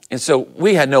 And so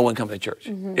we had no one coming to church.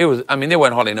 It was, there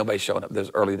wasn't hardly nobody showing up those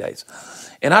early days.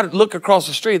 And I'd look across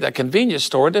the street, that convenience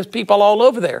store, there's people all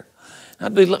over there.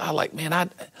 And I'm like, man,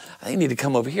 they need to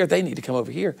come over here. They need to come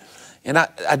over here. And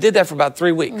I did that for about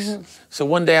 3 weeks. So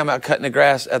one day I'm out cutting the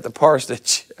grass at the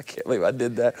parsonage. I can't believe I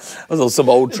did that. I was on some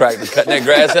old tractor cutting that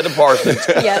grass at the parsonage.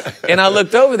 Yep. And I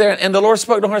looked over there, and the Lord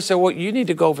spoke to her and said, well, you need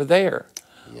to go over there.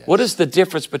 Yes. What is the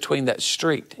difference between that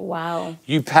street? Wow.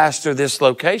 You pastor this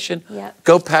location, Yep.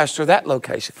 go pastor that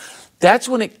location. That's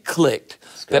when it clicked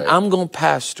that I'm going to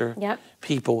pastor Yep.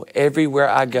 people everywhere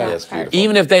I go. That's beautiful.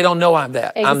 Even if they don't know I'm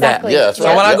that. I'm that. Exactly. Yeah, that's So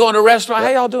right. when I Yep. go in a restaurant,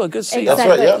 hey, y'all doing? Good to see you. That's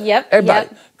Exactly. right, yeah. Yep. Everybody.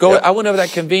 Yep. Go. Yep. I went over to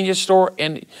that convenience store,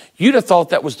 and you'd have thought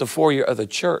that was the foyer of the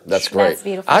church. That's great. That's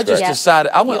beautiful. I just Yep.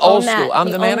 decided, I went You own old that. school. I'm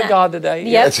You the own man of that. God today.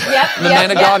 Yep. Yep. I'm the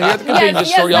man of God here at the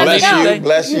convenience store. Y'all Bless need you. anything?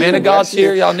 Bless you. Man of God's Bless you.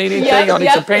 here. Y'all need anything? Yep. Y'all need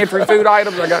Yep. some pantry food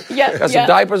items? I got Yep. some Yep.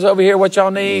 diapers over here. What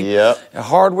y'all need? Yep. A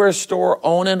hardware store,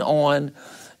 on and on.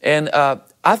 And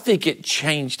I think it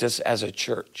changed us as a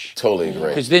church. Totally agree.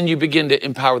 Because then you begin to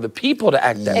empower the people to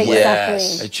act that way. Exactly.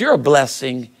 Yes. That you're a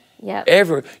blessing. Yep.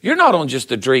 You're not on just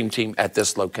the dream team at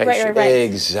this location. Right.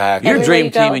 Exactly. You're a Everywhere dream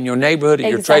you go. team in your neighborhood, at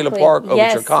your trailer Exactly. park, over at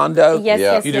Yes. your condo. Yes,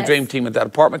 Yeah. yes, You're the yes. dream team at that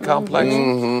apartment complex.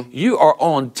 You are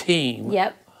on team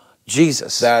Yep.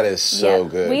 Jesus. That is so Yeah.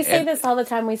 good. We say this all the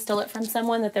time. We stole it from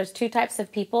someone that there's two types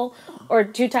of people or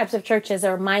two types of churches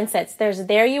or mindsets. There's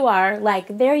there you are, like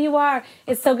there you are.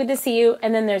 It's so good to see you.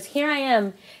 And then there's here I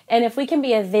am. And if we can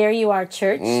be a there you are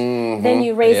church, then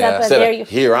you raise Yeah. up a Instead there of, you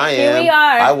here I am. Here we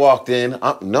are. I walked in.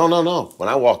 No. When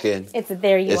I walk in, It's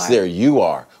there you it's are. there you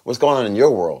are. What's going on in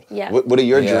your world? Yeah. What are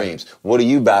your Yeah. dreams? What are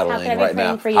you battling How can I be right now?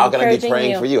 praying for you, How can I be encouraging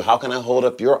praying you? for you? How can I hold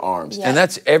up your arms? Yeah. And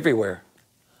that's everywhere.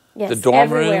 Yes, the dorm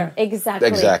everywhere. room. Exactly.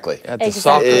 Exactly. At the Exactly.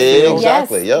 soccer field.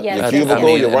 Exactly. Yep. Yes, Your yes, cubicle.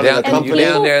 yes. You're running the And company. You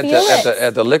down there at people feel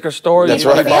at the liquor store. That's you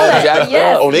right. know, all Feel it. jacked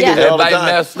Yes, up. Oh, Oneka yes. there all the Everybody time.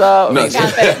 messed up. No, Stop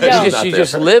she's it. No. not You're there.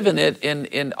 just living it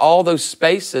in all those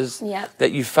spaces Yep.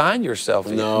 that you find yourself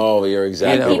in. No, you're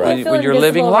exactly You know, People right. feel when you're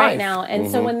living invisible life. right now, and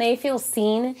so when they feel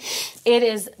seen, it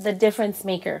is the difference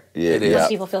maker. Yeah, It yeah. is. When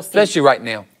people feel seen. Especially right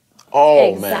now.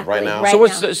 Oh man, Exactly. right now.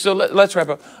 Right. So let's wrap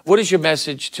up. What is your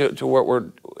message to the world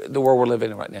we're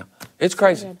living in right now? It's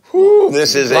crazy. Whew,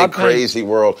 this is A lot a of pain. crazy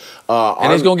world.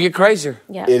 And it's going to get crazier.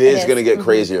 Yeah, It is going to get Mhm.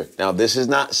 crazier. Now, this is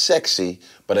not sexy,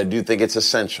 but I do think it's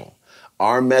essential.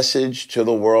 Our message to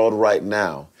the world right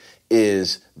now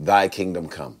is thy kingdom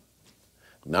come.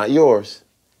 Not yours,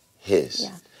 his. Yeah.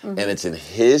 And it's in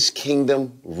his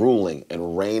kingdom ruling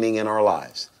and reigning in our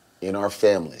lives, in our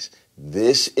families.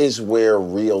 This is where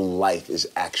real life is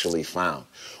actually found.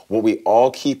 What we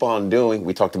all keep on doing,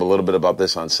 we talked a little bit about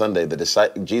this on Sunday.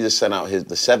 Jesus sent out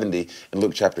the 70 in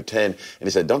Luke chapter 10, and he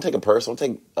said, don't take a purse, don't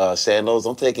take sandals,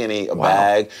 don't take a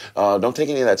bag, don't take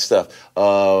any of that stuff.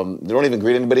 Don't even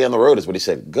greet anybody on the road is what he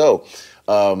said. Go.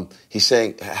 He's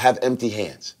saying, have empty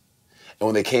hands. And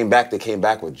when they came back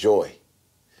with joy.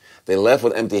 They left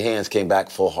with empty hands, came back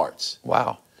full hearts.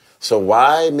 Wow. So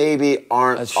why maybe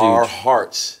aren't That's our huge.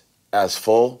 hearts as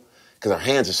full? Because our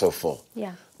hands are so full.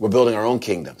 Yeah. We're building our own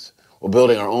kingdoms. We're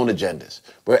building our own agendas.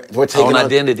 We're taking Own on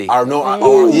identity.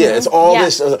 It's all Yeah.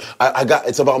 this.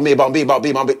 It's about me.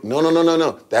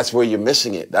 No. That's where you're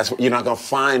missing it. That's where you're not going to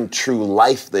find true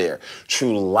life there.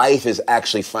 True life is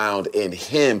actually found in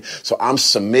him. So I'm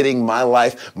submitting my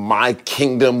life, my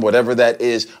kingdom, whatever that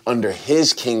is, under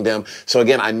his kingdom. So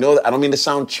again, I know that I don't mean to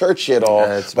sound churchy at all,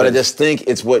 but I just think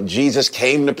it's what Jesus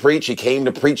came to preach. He came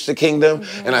to preach the kingdom.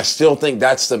 And I still think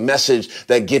that's the message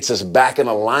that gets us back in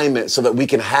alignment so that we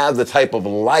can have the type of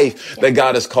life that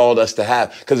God has called us to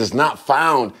have, because it's not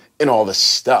found in all this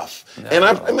stuff. No. And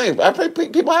I pray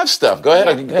people have stuff. Go ahead,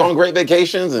 I can go on great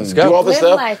vacations and do all this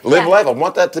stuff. Live life. I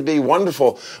want that to be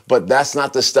wonderful, but that's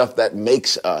not the stuff that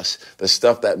makes us. The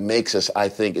stuff that makes us, I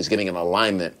think, is getting in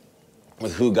alignment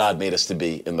with who God made us to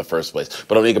be in the first place.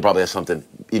 But Oneka probably has something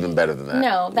even better than that.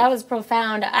 No, that was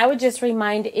profound. I would just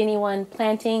remind anyone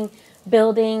planting,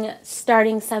 building,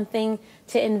 starting something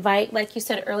to invite, like you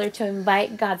said earlier, to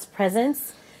invite God's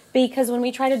presence. Because when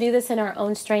we try to do this in our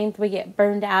own strength, we get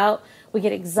burned out, we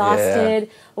get exhausted,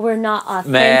 we're not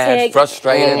authentic. Mad,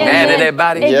 frustrated, mad at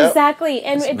everybody. Exactly.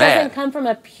 And it mad. doesn't come from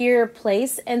a pure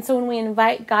place. And so when we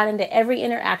invite God into every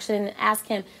interaction and ask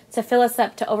him to fill us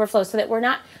up to overflow so that we're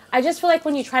not, I just feel like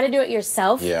when you try to do it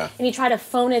yourself and you try to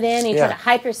phone it in, and you try to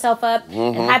hype yourself up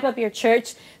and hype up your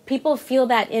church, people feel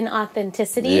that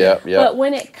inauthenticity. But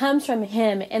when it comes from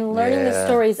him and learning the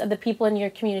stories of the people in your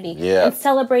community and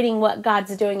celebrating what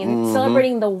God's doing and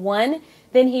celebrating the one,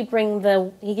 then he brings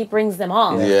them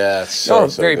all. Yeah, So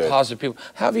very good. positive people.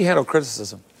 How have you handled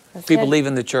criticism? That's People good.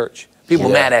 leaving the church. People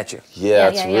mad at you. Yeah,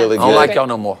 it's really I don't good. like y'all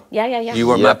no more. Yeah. You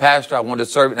were my pastor. I wanted to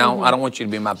serve. Now I don't want you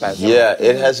to be my pastor. Yeah,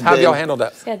 it has been. How have y'all handled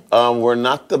that? Good. We're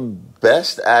not the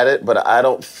best at it, but I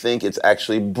don't think it's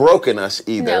actually broken us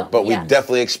either. No, but we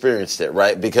definitely experienced it,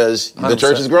 right? Because the 100%.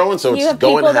 church is growing, so You it's have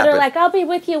going people to that happen. are like, I'll be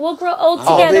with you. We'll grow old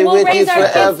I'll together. be We'll with raise you our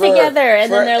kids forever, together.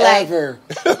 And then they're like,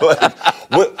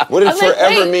 what did I'm like,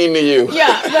 forever wait. mean to you? yeah.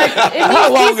 Like,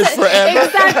 How long is forever?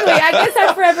 Exactly. I guess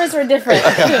our forevers were different.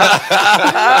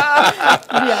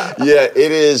 Yeah,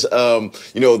 it is.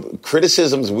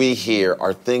 Criticisms we hear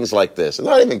are things like this. I'm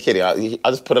not even kidding.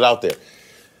 I'll just put it out there.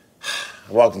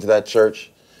 I walked into that church.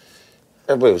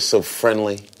 Everybody was so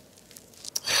friendly.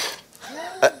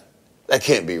 That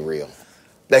can't be real.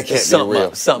 That can't be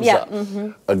real. Sums up.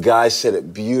 A guy said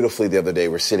it beautifully the other day.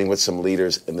 We're sitting with some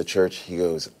leaders in the church. He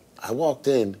goes, I walked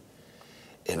in,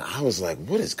 and I was like,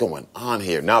 what is going on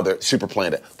here? Now they're super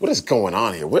planned it. What is going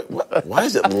on here? Why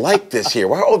is it like this here?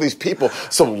 Why are all these people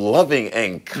so loving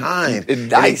and kind? And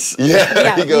nice. He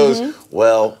goes,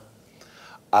 well,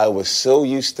 I was so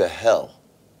used to hell,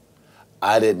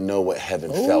 I didn't know what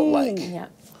heaven felt like. Yeah.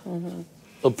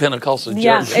 Little Pentecostal church.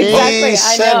 Yeah, exactly. He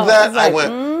said that. I I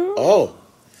went, oh.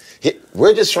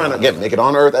 We're just trying to, again, make it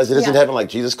on earth as it is in heaven, like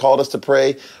Jesus called us to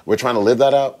pray. We're trying to live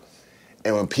that out.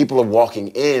 And when people are walking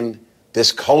in,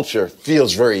 this culture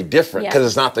feels very different because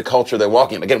it's not the culture they're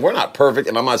walking in. Again, we're not perfect,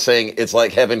 and I'm not saying it's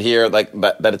like heaven here, like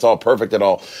that it's all perfect at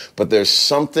all. But there's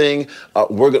something,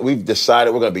 we've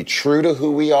decided we're going to be true to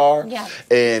who we are. Yeah.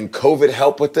 And COVID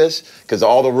helped with this because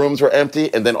all the rooms were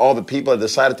empty, and then all the people have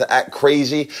decided to act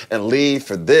crazy and leave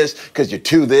for this because you're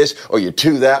too this or you're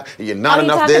too that, or you're not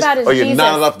enough this or you're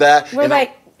not enough that. We're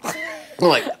like... I'm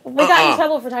like, we got in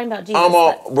trouble for talking about Jesus.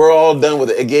 We're all done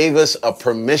with it. It gave us a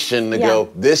permission to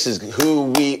go, this is who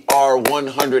we are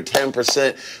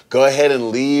 110%. Go ahead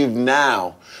and leave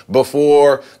now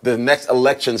before the next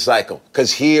election cycle.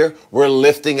 Because here, we're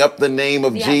lifting up the name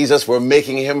of Jesus. We're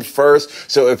making him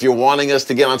first. So if you're wanting us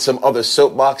to get on some other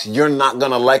soapbox, you're not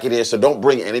going to like it here. So don't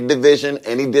bring any division,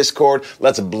 any discord.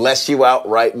 Let's bless you out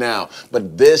right now.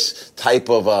 But this type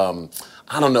of...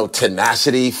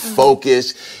 tenacity,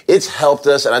 focus. It's helped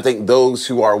us, and I think those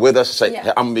who are with us say,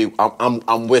 hey,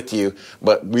 I'm with you,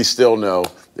 but we still know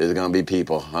there's going to be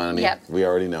people, honey. Yep. We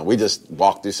already know. We just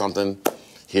walked through something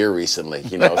here recently.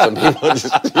 Some people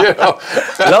just,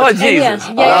 Lord Jesus.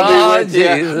 Lord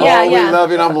Jesus. We love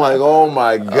you. And I'm like, oh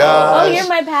my God. Oh, you're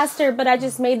my pastor, but I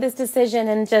just made this decision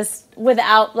and just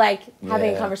without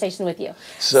having a conversation with you.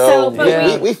 So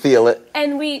we feel it.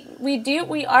 And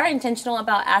we are intentional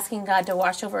about asking God to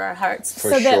wash over our hearts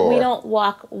that we don't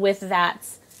walk with that.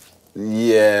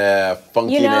 Yeah,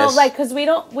 funkiness. Because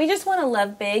we just want to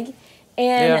love big.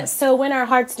 And so when our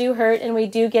hearts do hurt and we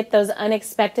do get those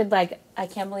unexpected, I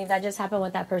can't believe that just happened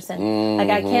with that person.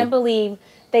 I can't believe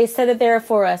they said that they're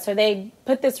for us, or they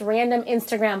put this random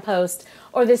Instagram post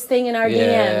or this thing in our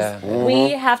DMs.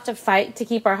 We have to fight to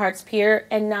keep our hearts pure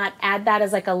and not add that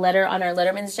as a letter on our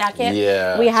Letterman's jacket.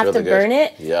 We have to burn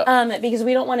it because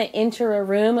we don't want to enter a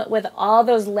room with all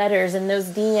those letters and those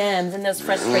DMs and those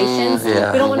frustrations. We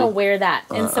don't want to wear that.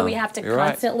 And so we have to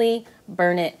constantly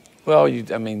burn it. Well,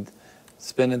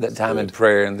 spending that time in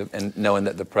prayer and knowing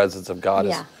that the presence of God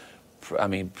is,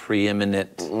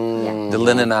 preeminent.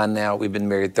 Delyn and I now, we've been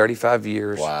married 35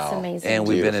 years. Wow. It's amazing. And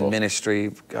we've been in ministry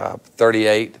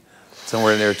 38,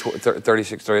 somewhere in there,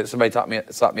 36, 38. Somebody stopped me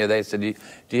the other day and said,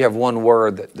 do you have one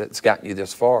word that's gotten you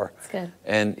this far? That's good.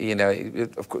 And,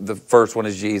 the first one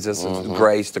is Jesus, it's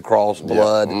grace, the cross,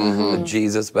 blood of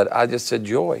Jesus. But I just said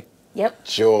joy. Yep.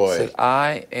 Joy. Said,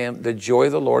 I am, the joy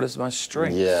of the Lord is my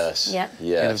strength. Yes. Yep.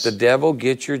 Yes. And if the devil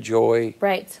gets your joy,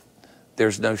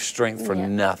 there's no strength for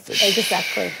nothing.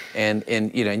 Exactly.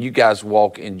 And you guys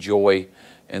walk in joy,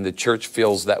 and the church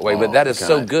feels that way. But that is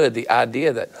so good, the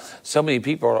idea that so many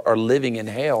people are living in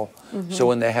hell. So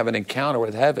when they have an encounter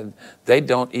with heaven, they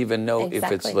don't even know if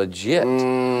it's legit.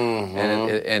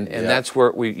 And that's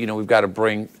where we've got to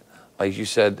bring, like you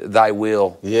said, thy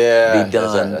will be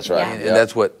done. That's right. And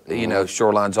that's what,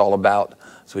 Shoreline's all about.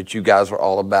 That's what you guys are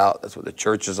all about. That's what the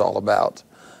church is all about.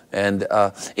 And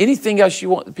anything else you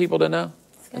want people to know?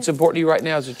 It's important to you right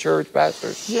now as a church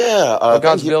pastor? Yeah.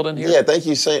 God's building here? Yeah, thank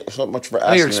you so much for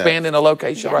asking. You're expanding a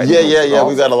location right now? Yeah. Awesome.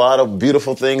 We've got a lot of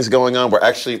beautiful things going on. We're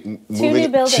actually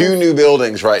moving 2 new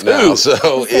buildings right now.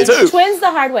 So it's twins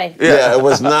the hard way. Yeah, it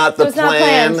was not the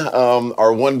plan.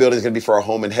 Our one building is going to be for our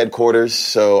home and headquarters.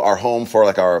 So our home for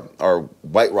our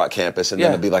White Rock campus, and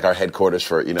then it'll be our headquarters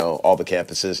for all the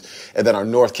campuses. And then our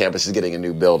North campus is getting a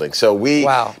new building. So we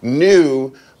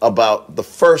knew about the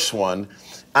first one.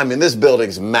 This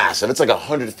building's massive. It's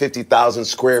 150,000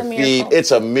 square feet.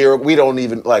 It's a miracle. We don't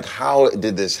even, how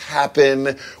did this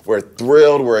happen? We're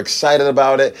thrilled. We're excited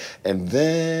about it. And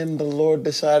then the Lord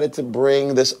decided to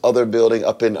bring this other building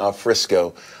up in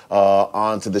Frisco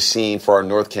onto the scene for our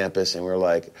North campus. And we're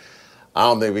like, I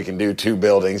don't think we can do 2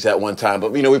 buildings at one time.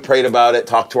 But, we prayed about it,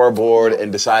 talked to our board, and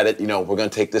decided, we're going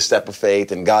to take this step of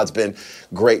faith. And God's been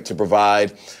great to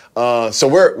provide. So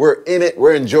we're in it.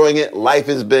 We're enjoying it. Life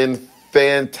has been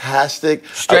fantastic.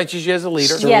 Stretches you as a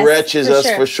leader. Stretches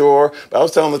us for sure. But I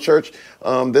was telling the church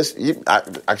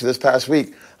this past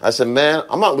week, I said, man,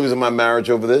 I'm not losing my marriage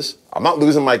over this. I'm not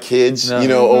losing my kids,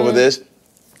 over this.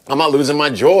 I'm not losing my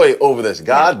joy over this.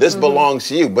 God, this belongs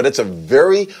to you. But it's a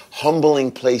very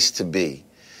humbling place to be,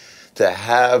 to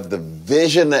have the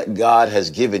vision that God has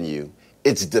given you.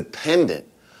 It's dependent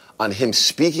on him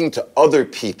speaking to other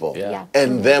people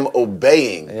and them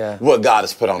obeying what God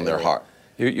has put on their heart.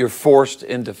 You're forced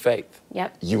into faith.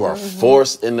 Yep. You are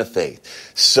forced into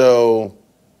faith. So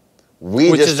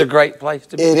which is a great place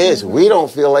to be. It is. We don't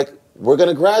feel like we're going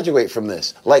to graduate from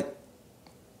this. Like,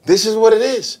 this is what it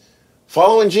is.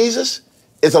 Following Jesus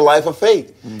is a life of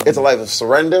faith. It's a life of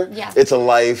surrender. Yeah. It's a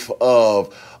life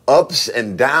of ups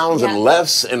and downs and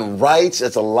lefts and rights.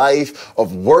 It's a life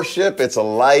of worship. It's a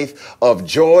life of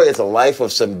joy. It's a life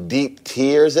of some deep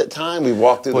tears at times. We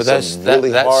walk through some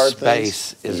really hard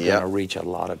space things. Is going to reach a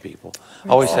lot of people. I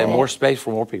always say more space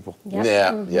for more people.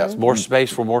 Yeah. More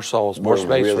space for more souls. More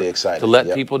space really excited. to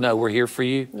let people know we're here for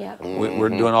you. We're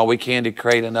doing all we can to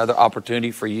create another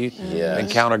opportunity for you to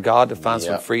encounter God, to find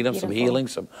some freedom, some healing,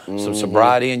 some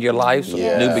sobriety in your life, some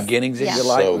new beginnings in your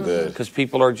life. So good. Because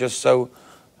people are just so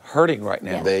hurting right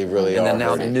now. They really are. And then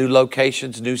now new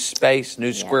locations, new space,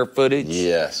 new square footage.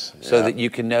 Yes. So that you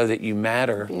can know that you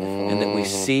matter and that we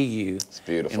see you. It's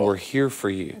beautiful. And we're here for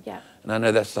you. Yeah. And I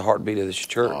know that's the heartbeat of this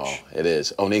church. Oh, it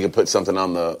is. Oneka put something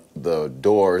on the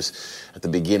doors at the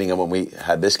beginning of when we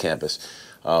had this campus,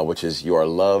 which is you are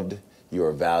loved, you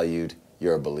are valued,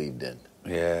 you are believed in.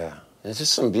 Yeah. And it's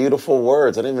just some beautiful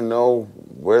words. I didn't even know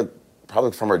where,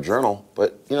 probably from her journal,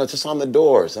 but, just on the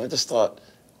doors. And I just thought,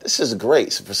 this is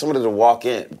great. So for somebody to walk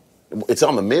in, it's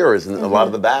on the mirrors in a lot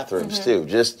of the bathrooms too.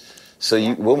 Just so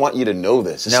we want you to know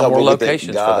this. Now more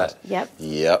locations for that.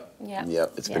 Yep.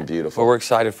 It's been beautiful. Well, we're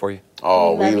excited for you.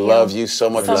 Oh, we love you so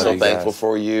much. We're so thankful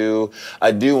for you.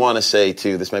 I do want to say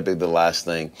too, this might be the last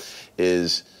thing,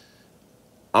 is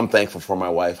I'm thankful for my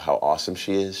wife, how awesome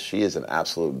she is. She is an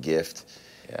absolute gift.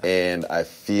 Yeah. And I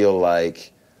feel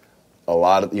like a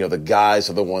lot of, the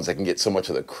guys are the ones that can get so much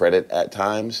of the credit at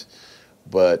times.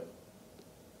 But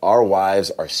our wives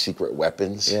are secret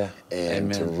weapons,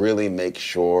 and to really make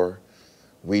sure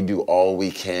we do all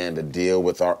we can to deal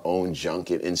with our own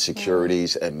junk and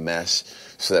insecurities and mess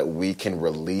so that we can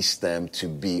release them to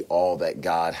be all that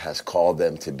God has called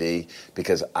them to be,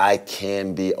 because I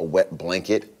can be a wet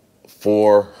blanket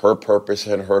for her purpose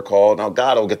and her call. Now,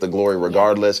 God will get the glory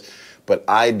regardless. But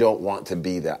I don't want to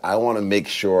be that. I want to make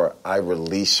sure I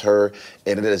release her,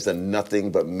 and it has done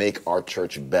nothing but make our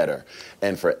church better.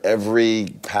 And for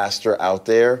every pastor out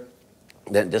there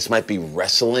that just might be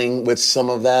wrestling with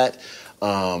some of that,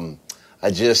 I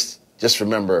just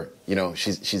remember,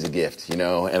 she's a gift, and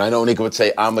I know Oneka would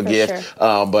say I'm a gift,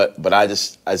 but I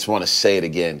just want to say it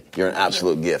again. You're an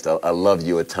absolute gift. I love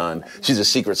you a ton. She's a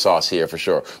secret sauce here for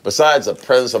sure. Besides the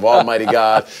presence of Almighty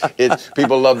God,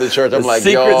 people love the church. I'm like,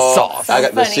 secret sauce. I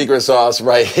got the secret sauce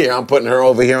right here. I'm putting her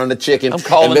over here on the chicken. I'm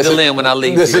calling Delynn when I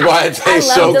leave. This is why it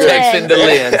tastes so good. Texting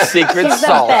Delynn, secret She's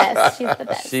sauce. The best. She's the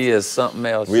best. She is something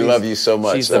else. We love you so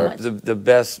much. She's the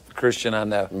best Christian I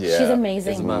know. Yeah. She's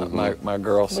amazing. She's my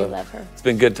girl. So we love her. It's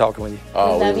been good talking with you.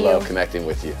 Oh, we love connecting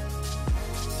with you.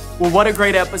 Well, what a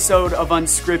great episode of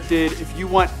Unscripted. If you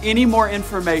want any more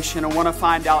information or want to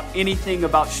find out anything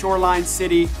about Shoreline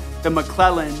City, the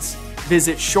McClellans,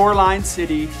 visit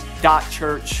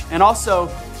shorelinecity.church. And also,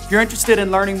 if you're interested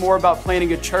in learning more about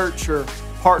planning a church or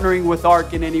partnering with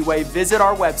ARC in any way, visit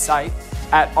our website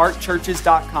at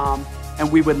arcchurches.com,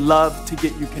 and we would love to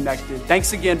get you connected.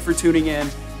 Thanks again for tuning in,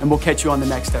 and we'll catch you on the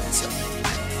next episode.